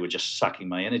 they were just sucking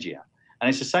my energy out. And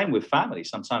it's the same with family.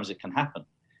 Sometimes it can happen.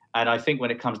 And I think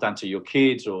when it comes down to your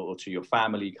kids or to your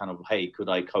family, kind of, hey, could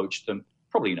I coach them?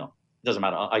 Probably not. It doesn't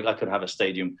matter. I could have a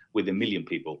stadium with 1 million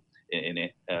people in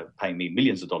it, paying me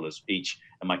millions of dollars each,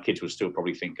 and my kids would still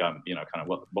probably think, you know, kind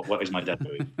of, what is my dad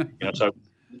doing? You know, so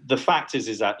the fact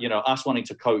is that, you know, us wanting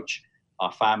to coach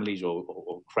our families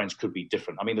or friends could be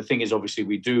different. I mean, the thing is, obviously,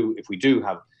 if we do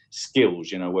have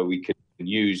skills, you know, where we can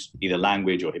use either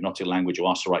language or hypnotic language or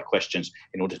ask the right questions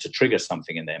in order to trigger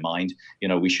something in their mind, you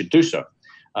know, we should do so.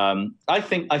 I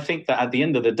think that at the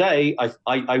end of the day,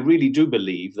 I really do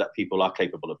believe that people are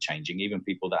capable of changing, even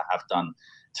people that have done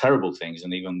terrible things,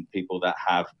 and even people that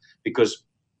have, because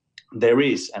there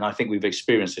is, and I think we've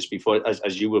experienced this before,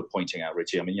 as you were pointing out,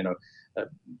 Richie. I mean, you know,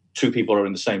 two people are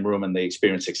in the same room and they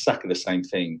experience exactly the same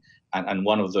thing, and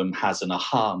one of them has an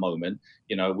aha moment,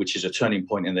 you know, which is a turning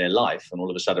point in their life, and all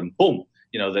of a sudden, boom,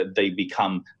 you know, that they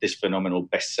become this phenomenal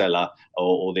bestseller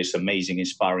or this amazing,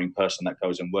 inspiring person that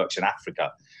goes and works in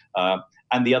Africa,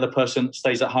 and the other person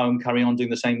stays at home, carrying on doing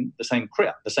the same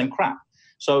crap.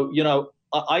 So, you know,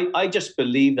 I just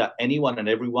believe that anyone and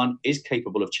everyone is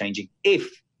capable of changing if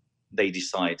they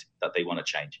decide that they want to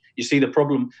change. You see, the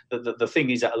problem, the thing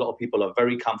is that a lot of people are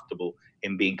very comfortable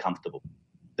in being comfortable.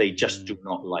 They just do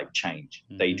not like change.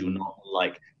 They do not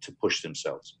like to push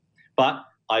themselves. But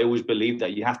I always believe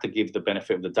that you have to give the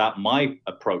benefit of the doubt. My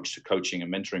approach to coaching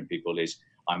and mentoring people is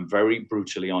I'm very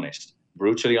brutally honest.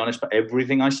 But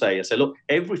everything I say, look,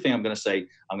 everything I'm going to say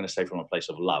from a place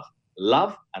of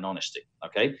love and honesty.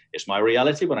 Okay. It's my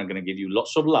reality, but I'm going to give you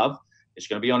lots of love. It's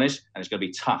going to be honest and it's going to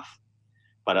be tough.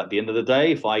 But at the end of the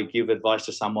day, if I give advice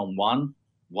to someone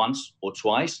once or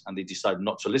twice and they decide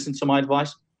not to listen to my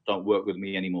advice, don't work with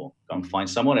me anymore. Go and find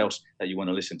someone else that you want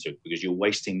to listen to, because you're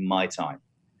wasting my time.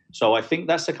 So I think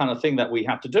that's the kind of thing that we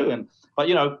have to do. But,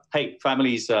 you know, hey,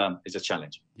 family is a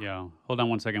challenge. Yeah. Hold on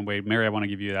one second, Wade. Mary, I want to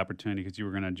give you the opportunity because you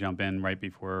were going to jump in right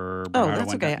before Bernardo that's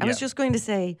went okay. down. I was just going to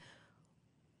say,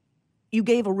 you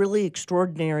gave a really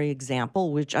extraordinary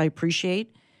example, which I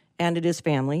appreciate, and it is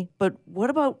family. But what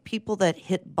about people that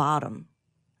hit bottom?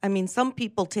 I mean, some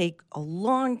people take a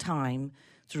long time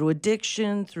through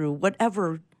addiction, through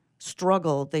whatever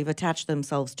struggle they've attached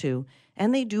themselves to,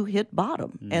 and they do hit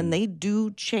bottom, and they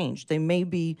do change. They may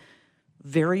be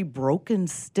very broken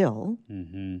still.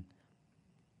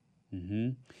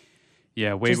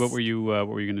 Yeah, Wade, what were you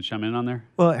going to chime in on there?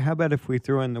 Well, how about if we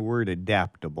throw in the word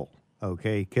adaptable?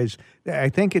 Okay, because I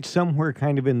think it's somewhere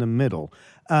kind of in the middle.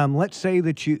 Let's say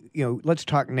that let's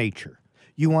talk nature.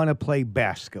 You want to play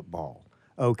basketball.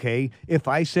 Okay, if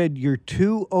I said you're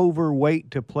too overweight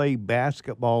to play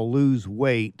basketball, lose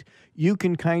weight, you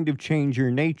can kind of change your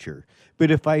nature.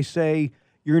 But if I say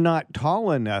you're not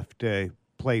tall enough to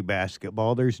play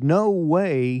basketball, there's no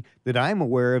way that I'm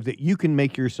aware of that you can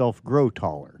make yourself grow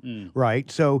taller, right?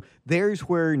 So there's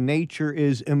where nature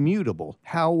is immutable.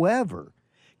 However,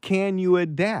 can you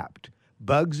adapt?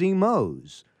 Bugsy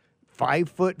Mose,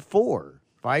 5'4",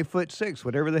 5'6",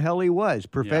 whatever the hell he was,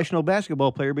 professional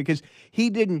basketball player, because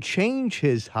he didn't change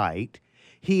his height.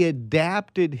 He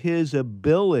adapted his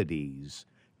abilities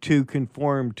to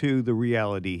conform to the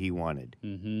reality he wanted.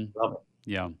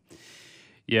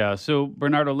 Yeah. So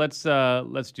Bernardo, let's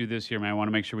do this here, man. I want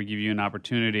to make sure we give you an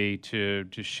opportunity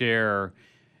to share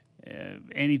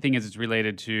anything as it's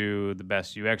related to the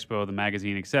Best You Expo, the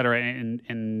magazine, et cetera.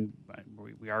 And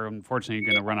we are unfortunately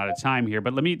going to run out of time here.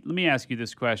 But let me ask you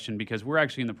this question, because we're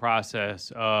actually in the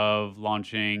process of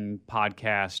launching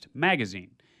Podcast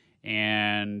Magazine.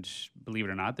 And believe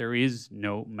it or not, there is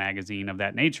no magazine of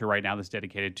that nature right now that's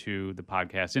dedicated to the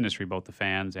podcast industry, both the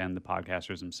fans and the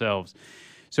podcasters themselves.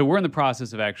 So we're in the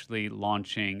process of actually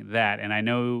launching that. And I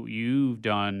know you've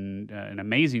done an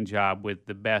amazing job with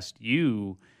the Best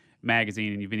You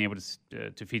magazine, and you've been able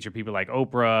to feature people like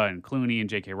Oprah and Clooney and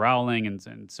J.K. Rowling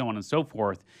and so on and so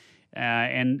forth.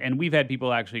 And we've had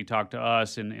people actually talk to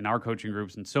us in our coaching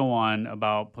groups and so on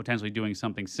about potentially doing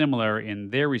something similar in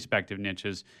their respective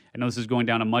niches. I know this is going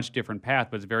down a much different path,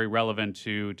 but it's very relevant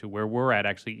to where we're at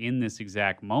actually in this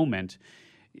exact moment.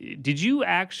 Did you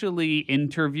actually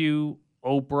interview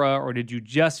Oprah, or did you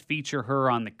just feature her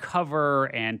on the cover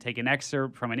and take an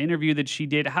excerpt from an interview that she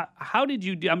did? How did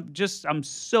you do? I'm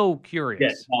so curious.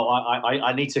 Yes, no,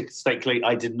 I need to state clearly,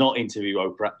 I did not interview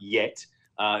Oprah yet.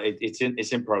 It's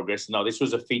in progress. No, this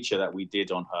was a feature that we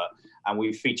did on her, and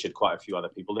we featured quite a few other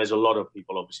people. There's a lot of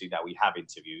people, obviously, that we have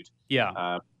interviewed.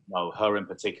 Yeah. Her in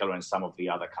particular, and some of the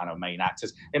other kind of main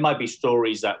actors. It might be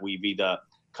stories that we've either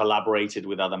collaborated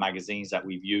with other magazines that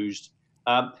we've used.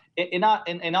 In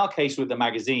our case with the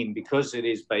magazine, because it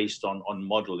is based on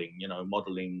modeling,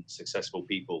 modeling successful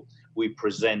people, we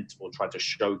present or try to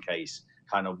showcase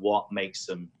kind of what makes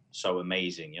them so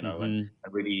amazing, and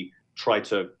really try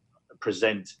to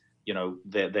present,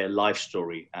 their life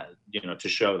story, to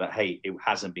show that, hey, it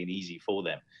hasn't been easy for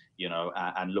them,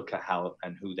 and look at how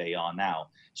and who they are now.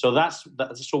 So that's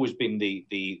always been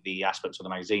the aspects of the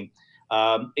magazine.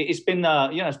 It's been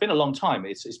it's been a long time.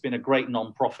 It's been a great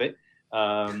non-profit.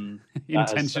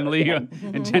 Intentionally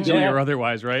or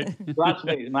otherwise, right?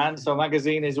 Absolutely, man. So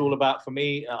magazine is all about, for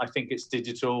me, I think it's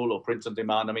digital or print on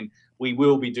demand. I mean, we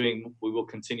will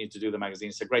continue to do the magazine.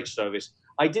 It's a great service.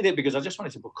 I did it because I just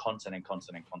wanted to put content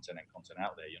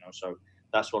out there, so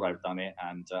that's what I've done it.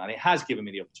 And it has given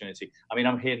me the opportunity. I mean,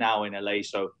 I'm here now in LA,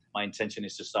 so my intention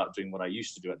is to start doing what I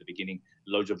used to do at the beginning,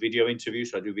 loads of video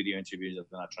interviews. So I do video interviews and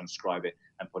then I transcribe it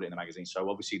and put it in the magazine. So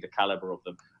obviously the caliber of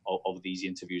them, of these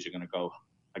interviews are going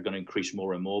to increase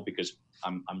more and more, because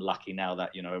I'm lucky now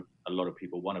that, a lot of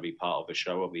people want to be part of the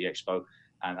show, of the expo,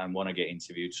 and want to get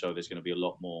interviewed. So there's going to be a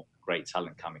lot more great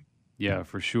talent coming. Yeah,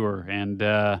 for sure. And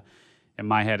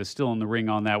my head is still in the ring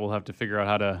on that. We'll have to figure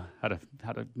out how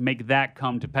to make that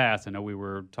come to pass. I know we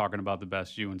were talking about the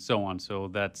best you and so on. So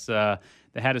that's the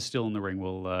hat is still in the ring.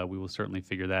 We will certainly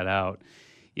figure that out.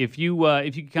 If you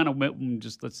kind of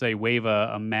just, let's say, wave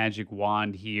a magic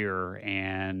wand here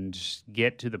and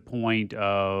get to the point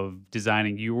of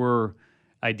designing your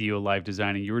ideal life,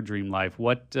 designing your dream life,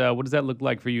 what does that look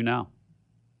like for you now?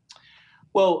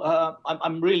 Well,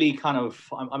 I'm really kind of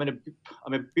I'm in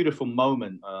a beautiful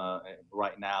moment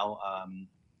right now.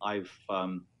 I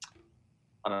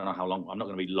don't know how long. I'm not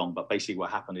going to be long, but basically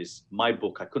what happened is my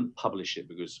book, I couldn't publish it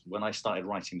because when I started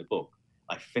writing the book,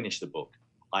 I finished the book.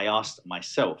 I asked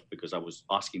myself, because I was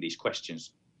asking these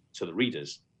questions to the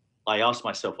readers, I asked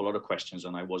myself a lot of questions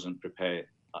and I wasn't prepared.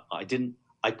 I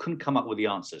couldn't come up with the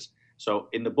answers. So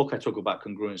in the book, I talk about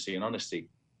congruency and honesty.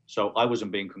 So I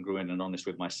wasn't being congruent and honest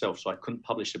with myself. So I couldn't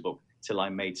publish the book till I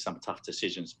made some tough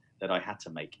decisions that I had to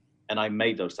make. And I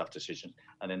made those tough decisions.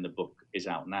 And then the book is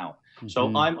out now. Mm-hmm.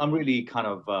 So I'm really kind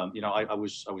of, I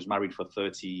was married for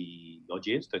 30 odd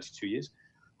years, 32 years.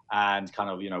 And kind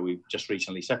of, we've just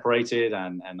recently separated,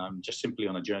 and I'm just simply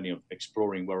on a journey of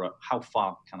exploring how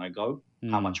far can I go?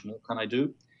 How much more can I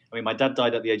do? I mean, my dad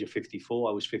died at the age of 54.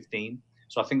 I was 15.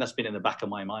 So I think that's been in the back of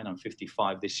my mind. I'm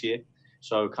 55 this year.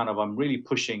 So kind of, I'm really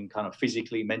pushing kind of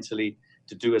physically, mentally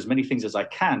to do as many things as I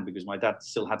can, because my dad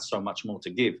still had so much more to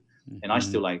give. Mm-hmm. And I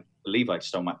still believe I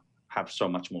have so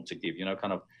much more to give,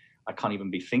 kind of, I can't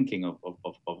even be thinking of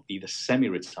either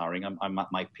semi-retiring. I'm at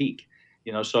my peak,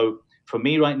 so for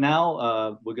me right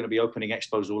now, we're going to be opening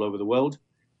expos all over the world.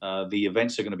 The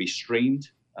events are going to be streamed.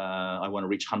 I want to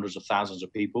reach hundreds of thousands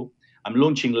of people. I'm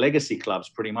launching legacy clubs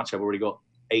pretty much. I've already got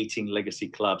 18 legacy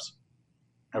clubs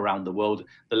around the world.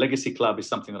 The Legacy Club is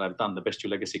something that I've done. The Best You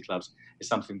Legacy Clubs is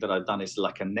something that I've done. It's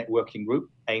like a networking group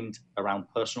aimed around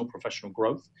personal, professional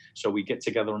growth. So we get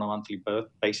together on a monthly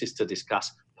basis to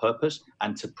discuss purpose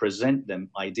and to present them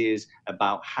ideas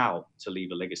about how to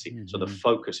leave a legacy. Mm-hmm. So the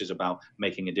focus is about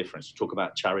making a difference. Talk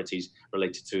about charities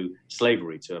related to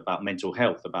slavery, about mental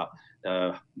health, about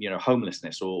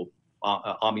homelessness, or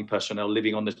army personnel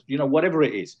living on the, whatever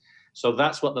it is. So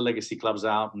that's what the Legacy Clubs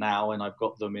are now, and I've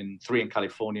got them 3 in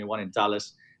California, 1 in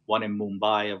Dallas, 1 in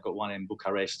Mumbai, I've got 1 in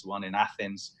Bucharest, 1 in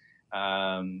Athens,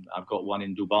 I've got 1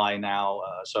 in Dubai now.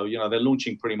 So they're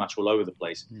launching pretty much all over the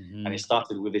place. Mm-hmm. And it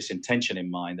started with this intention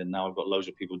in mind, and now I've got loads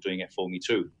of people doing it for me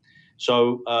too.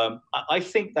 So I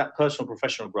think that personal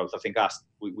professional growth, I think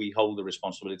we hold the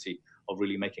responsibility of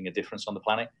really making a difference on the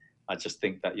planet. I just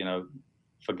think that,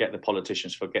 forget the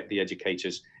politicians, forget the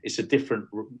educators. It's a different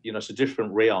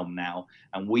realm now.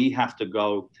 And we have to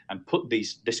go and put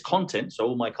this content, so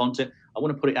all my content, I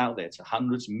want to put it out there to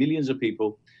hundreds, millions of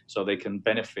people so they can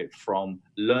benefit from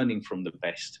learning from the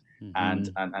best. Mm-hmm.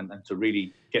 and to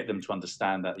really get them to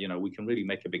understand that, we can really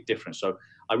make a big difference. So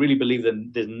I really believe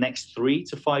that the next 3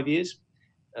 to 5 years,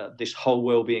 this whole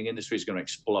well-being industry is going to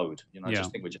explode. I Yeah.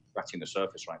 just think we're just scratching the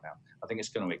surface right now. I think it's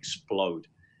going to explode,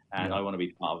 and I want to be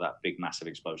part of that big, massive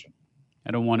explosion.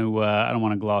 I don't want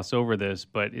to gloss over this,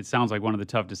 but it sounds like one of the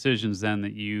tough decisions then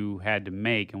that you had to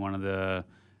make, and one of the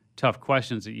tough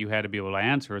questions that you had to be able to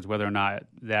answer is whether or not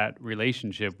that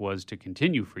relationship was to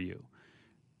continue for you.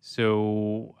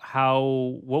 So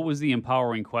what was the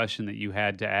empowering question that you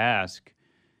had to ask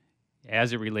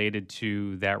as it related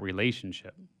to that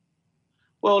relationship?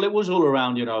 Well, it was all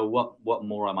around, what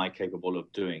more am I capable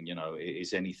of doing?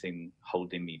 Is anything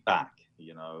holding me back?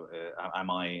 Am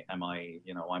I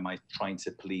trying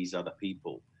to please other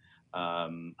people?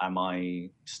 Am I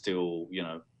still,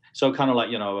 so kind of like,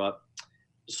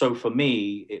 so for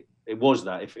me, it was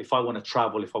that if I want to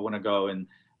travel, if I want to go and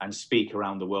speak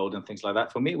around the world and things like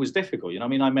that, for me, it was difficult. I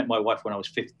met my wife when I was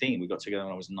 15. We got together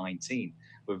when I was 19.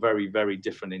 We're very, very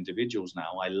different individuals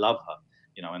now. I love her,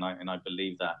 and I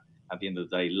believe that at the end of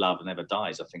the day, love never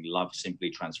dies. I think love simply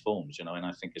transforms, and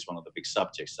I think it's one of the big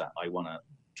subjects that I want to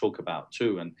talk about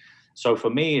too. And so for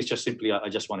me, it's just simply, I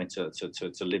just wanted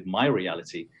to live my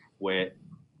reality where,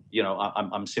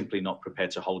 I'm simply not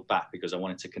prepared to hold back, because I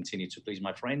wanted to continue to please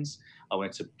my friends. I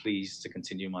wanted to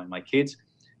continue my kids.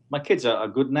 My kids are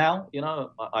good now.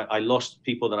 I lost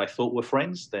people that I thought were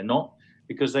friends. They're not,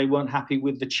 because they weren't happy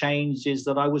with the changes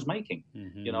that I was making.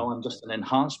 Mm-hmm. I'm just an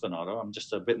enhanced Bernardo. I'm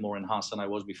just a bit more enhanced than I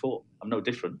was before. I'm no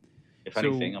different. If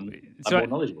anything, I'm more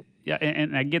knowledgeable. Yeah,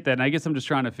 and I get that. And I guess I'm just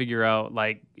trying to figure out,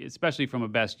 like, especially from a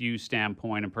best you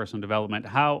standpoint and personal development,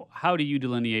 how do you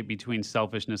delineate between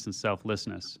selfishness and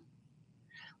selflessness?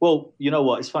 Well, you know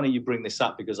what? It's funny you bring this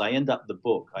up, because I end the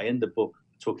book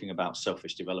talking about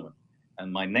selfish development.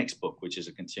 And my next book, which is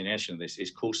a continuation of this, is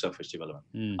called Selfish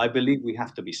Development. I believe we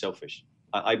have to be selfish.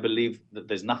 I believe that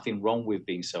there's nothing wrong with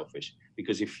being selfish,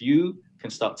 because if you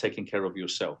can start taking care of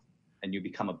yourself and you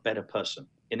become a better person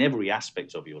in every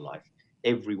aspect of your life,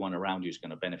 everyone around you is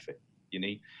going to benefit.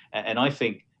 And I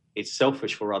think it's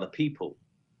selfish for other people,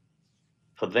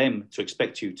 for them to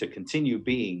expect you to continue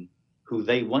being who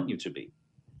they want you to be.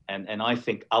 And I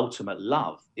think ultimate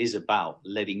love is about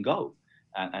letting go.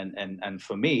 And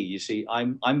for me, you see,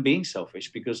 I'm being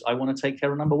selfish because I want to take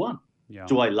care of number one. Yeah.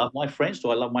 Do I love my friends? Do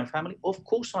I love my family? Of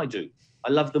course I do.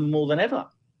 I love them more than ever.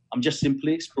 I'm just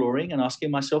simply exploring and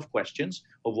asking myself questions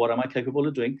of what am I capable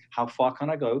of doing? How far can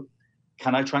I go?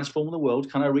 Can I transform the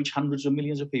world? Can I reach hundreds of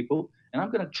millions of people? And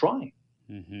I'm going to try.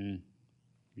 Mm-hmm.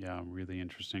 Yeah, really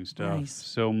interesting stuff. Nice.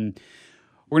 So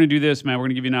we're going to do this, man. We're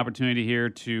going to give you an opportunity here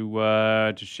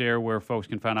to share where folks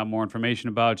can find out more information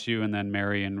about you, and then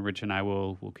Mary and Rich and I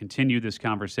will continue this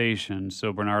conversation.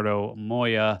 So Bernardo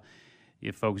Moya,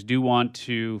 if folks do want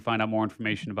to find out more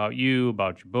information about you,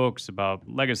 about your books, about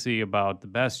legacy, about the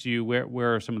best you,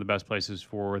 where are some of the best places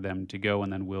for them to go?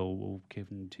 And then we'll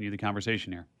continue the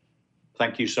conversation here.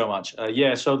 Thank you so much.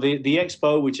 So the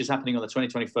expo, which is happening on the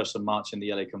 21st of March in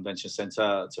the LA Convention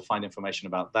Center, to find information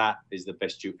about that is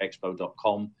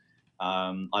thebestYouExpo.com.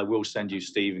 I will send you,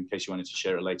 Steve, in case you wanted to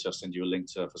share it later, I'll send you a link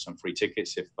for some free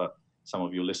tickets if some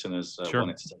of your listeners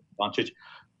wanted to take advantage.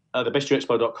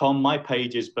 TheBestYouExpo.com. My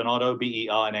page is Bernardo,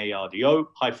 BERNARDO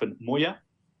 -Moya,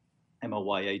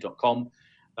 MOYA.com.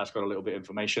 That's got a little bit of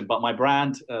information. But my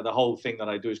brand, the whole thing that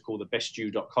I do is called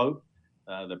TheBestYou.co.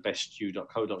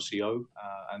 TheBestYou.co.co,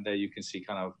 and there you can see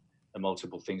kind of the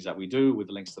multiple things that we do with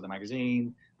the links to the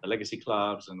magazine, the legacy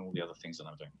clubs, and all the other things that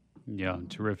I'm doing. Yeah,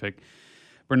 terrific.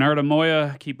 Bernardo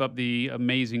Moya, keep up the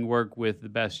amazing work with The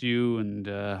Best You and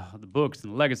the books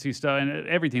and the legacy stuff and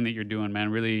everything that you're doing, man.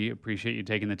 Really appreciate you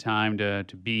taking the time to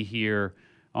be here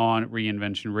on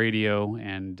Reinvention Radio,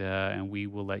 and we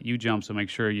will let you jump, so make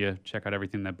sure you check out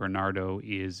everything that Bernardo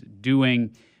is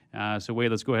doing. Let's go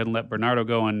ahead and let Bernardo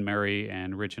go, and Mary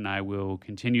and Rich and I will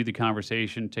continue the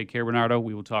conversation. Take care, Bernardo.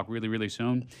 We will talk really, really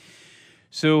soon.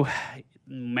 So,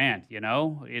 man,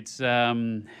 it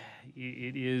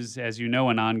is, as you know,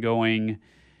 an ongoing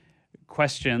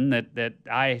question that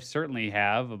I certainly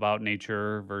have about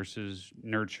nature versus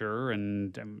nurture.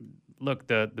 And look,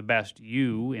 the best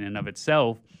you in and of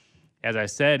itself, as I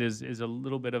said, is a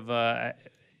little bit of a,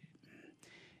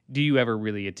 do you ever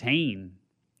really attain?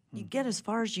 You get as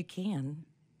far as you can,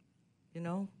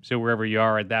 So wherever you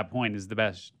are at that point is the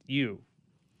best you.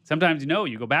 Sometimes,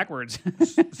 you go backwards.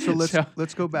 So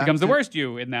let's go back. Becomes the worst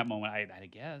you in that moment, I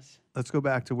guess. Let's go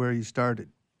back to where you started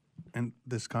in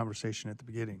this conversation at the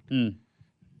beginning.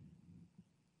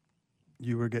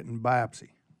 You were getting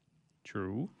biopsy.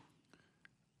 True.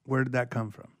 Where did that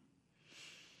come from?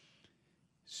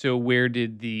 So where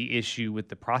did the issue with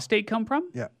the prostate come from?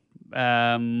 Yeah.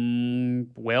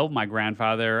 Well, my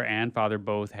grandfather and father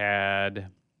both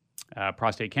had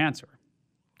prostate cancer.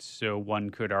 So one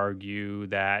could argue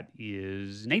that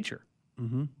is nature.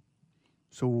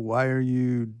 So why are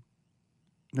you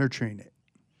nurturing it?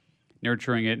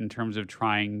 Nurturing it in terms of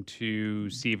trying to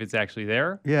see if it's actually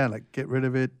there. Yeah, like get rid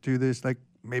of it, do this. Like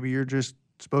maybe you're just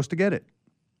supposed to get it.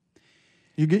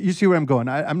 You see where I'm going.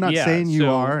 I'm not Yeah, saying you so-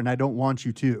 are, and I don't want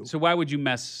you to. So why would you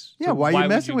mess? Yeah, so why are you would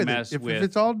messing with mess it? If with-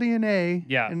 it's all DNA,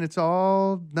 Yeah. and it's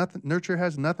all nothing, nurture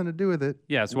has nothing to do with it.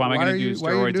 Yeah, so why am I going are to do you-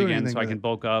 why are you steroids doing again anything so I with can it?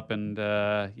 bulk up and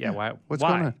why? What's why?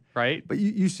 going on? Right? But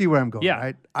you see where I'm going, Yeah.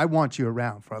 right? I want you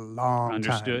around for a long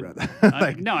Understood. time, brother.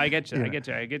 Like, No, I get you. you I know. get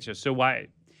you. I get you. So why?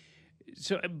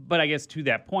 So, but I guess to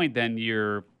that point, then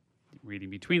you're reading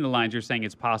between the lines. You're saying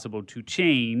it's possible to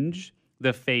change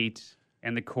the fate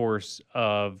and the course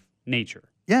of nature.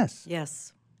 yes.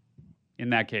 Yes. In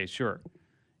that case, sure.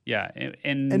 Yeah, and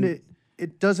And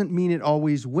it doesn't mean it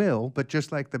always will, but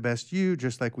just like the best you,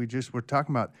 just like we just were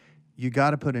talking about, you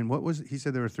got to put in, he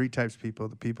said there were 3 types of people: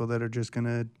 the people that are just going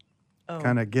to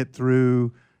kind of get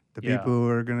through, the Yeah. people who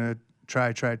are going to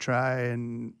try,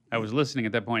 and I was listening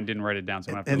at that point, didn't write it down, so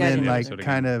I'm gonna have and to listen then to the like episode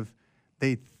kind again.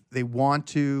 of they want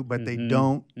to, but they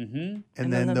don't, Mm-hmm. and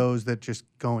And then then those that just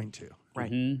going to,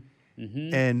 Right.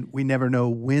 Mm-hmm. and we never know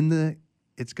when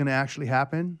it's going to actually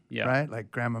happen, Yeah. right?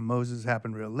 Like Grandma Moses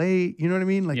happened real late, you know what I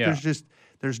mean? Like Yeah.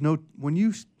 there's no when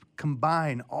you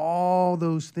combine all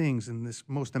those things in this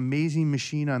most amazing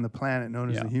machine on the planet known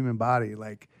as Yeah. the human body,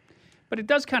 like But it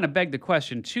does kind of beg the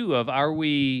question too of are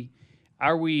we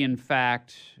in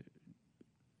fact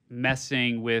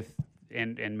messing with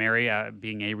and Mary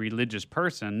being a religious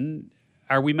person,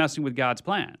 are we messing with God's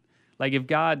plan? Like if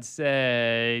God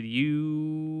said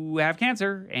you have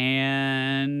cancer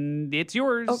and it's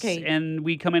yours, Okay. and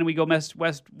we come in and we go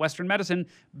Western medicine,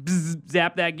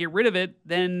 zap that, get rid of it,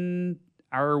 then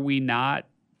are we not?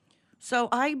 So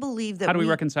I believe that How do we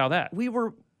reconcile that? we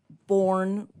were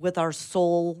born with our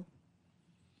soul,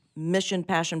 mission,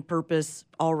 passion, purpose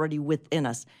already within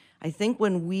us. I think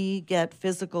when we get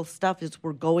physical stuff, is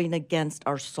we're going against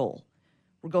our soul.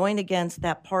 We're going against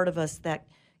that part of us that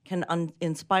can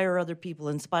inspire other people,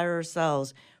 inspire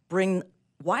ourselves,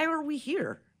 why are we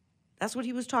here? That's what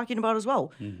he was talking about as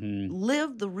well.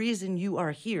 Live the reason you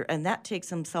are here, and that takes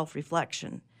some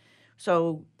self-reflection.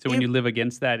 So So when you live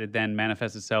against that, it then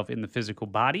manifests itself in the physical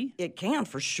body, it can,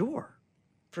 for sure.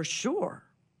 For sure.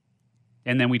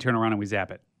 and then we turn around and we zap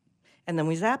it. And then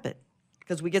we zap it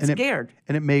because we get And it- scared.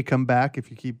 and it may come back if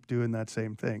you keep doing that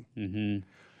same thing. Mm-hmm.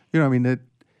 You know, I mean,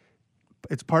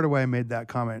 it's part of why I made that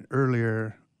comment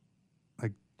earlier.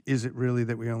 Like, is it really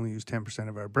that we only use 10%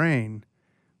 of our brain?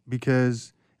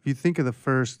 Because if you think of the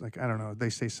first, like, I don't know, they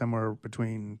say somewhere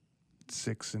between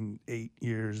 6 and 8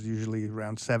 years, usually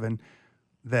around 7,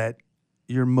 that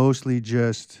you're mostly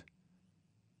just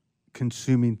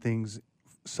consuming things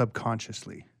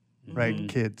subconsciously, right?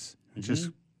 Kids, it's just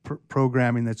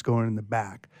programming that's going in the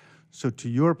back. So to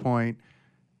your point,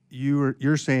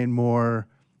 you're saying more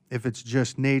if it's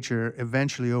just nature,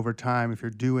 eventually over time, if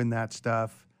you're doing that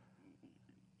stuff,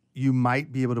 you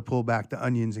might be able to pull back the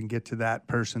onions and get to that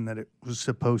person that it was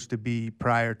supposed to be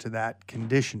prior to that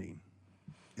conditioning.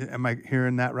 Am I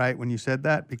hearing that right when you said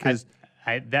that? Because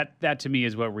That to me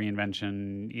is what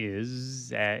reinvention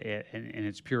is in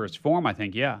its purest form. I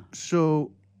think, yeah.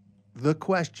 so the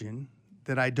question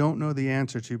that I don't know the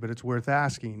answer to, but it's worth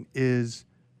asking, is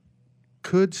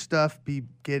could stuff be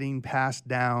getting passed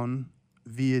down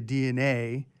via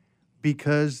DNA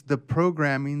because the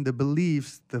programming, the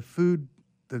beliefs, the food,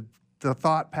 the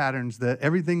thought patterns,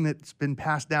 everything that's been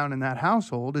passed down in that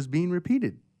household is being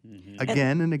repeated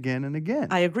again and again and again.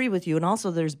 I agree with you. And also,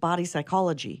 there's body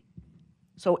psychology.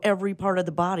 So every part of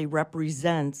the body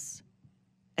represents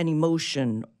an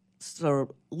emotion.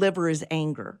 So liver is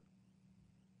anger,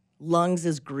 lungs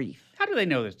is grief. How do they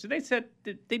know this?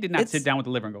 They did not sit It's- down with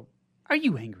the liver and go, "Are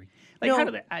you angry?" Like, No, how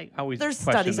do they? I always There's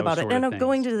question studies those about it. sort And of I'm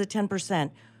going things. to the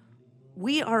 10%.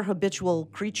 We are habitual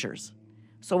creatures.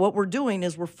 So what we're doing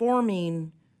is we're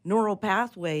forming neural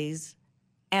pathways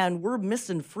and we're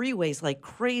missing freeways like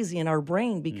crazy in our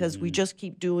brain because we just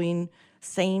keep doing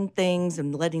same things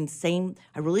and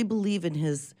I really believe in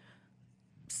his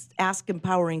ask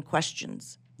empowering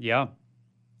questions Yeah.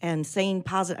 and saying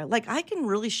positive. Like, I can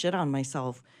really shit on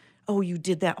myself. Oh, you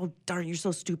did that. Oh, darn, you're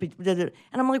so stupid. And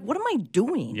I'm like, what am I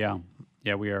doing? Yeah.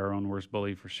 Yeah, we are our own worst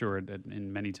bully for sure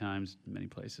in many times, in many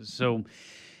places. So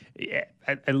Yeah,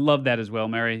 I love that as well,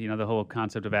 Mary. You know, the whole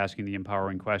concept of asking the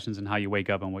empowering questions and how you wake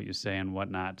up and what you say and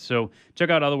whatnot. So check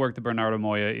out all the work that Bernardo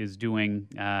Moya is doing,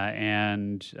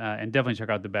 and definitely check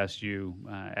out the Best You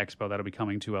Expo. That'll be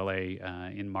coming to LA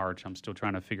in March. I'm still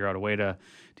trying to figure out a way to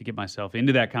get myself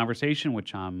into that conversation,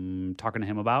 which I'm talking to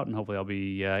him about, and hopefully I'll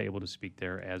be able to speak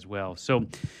there as well. So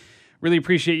really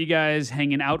appreciate you guys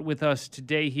hanging out with us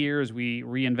today here as we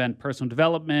reinvent personal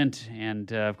development.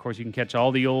 And, of course, you can catch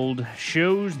all the old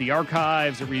shows, the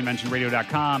archives at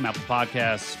reinventionradio.com, Apple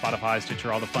Podcasts, Spotify,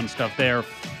 Stitcher, all the fun stuff there.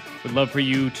 We'd love for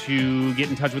you to get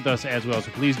in touch with us as well. So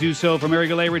please do so. For Mary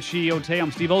Galley, Richie Ote,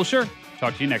 I'm Steve Olsher.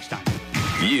 Talk to you next time.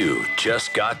 You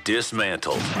just got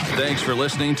dismantled. Thanks for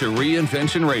listening to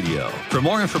Reinvention Radio. For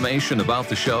more information about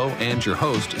the show and your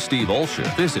host, Steve Olsher,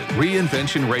 visit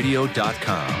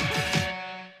reinventionradio.com.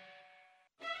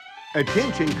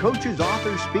 Attention coaches,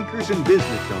 authors, speakers, and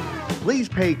business owners. Please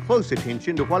pay close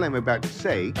attention to what I'm about to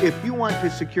say if you want to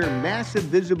secure massive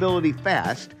visibility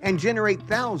fast and generate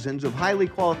thousands of highly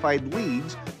qualified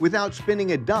leads without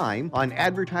spending a dime on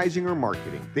advertising or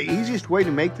marketing. The easiest way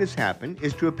to make this happen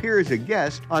is to appear as a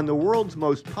guest on the world's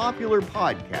most popular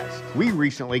podcast. We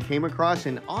recently came across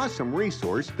an awesome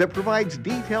resource that provides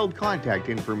detailed contact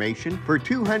information for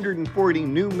 240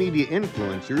 new media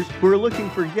influencers who are looking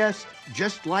for guests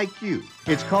just like you.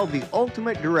 It's called the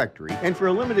Ultimate Directory, and for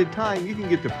a limited time, you can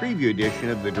get the preview edition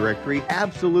of the directory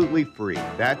absolutely free.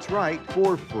 That's right,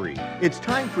 for free. It's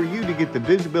time for you to get the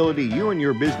visibility you and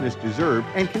your business deserve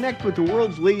and connect with the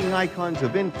world's leading icons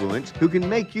of influence who can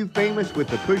make you famous with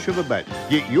the push of a button.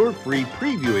 Get your free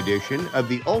preview edition of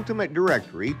the Ultimate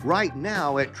Directory right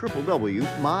now at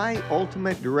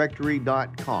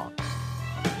www.myultimatedirectory.com.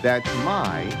 That's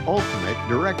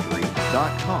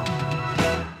myultimatedirectory.com.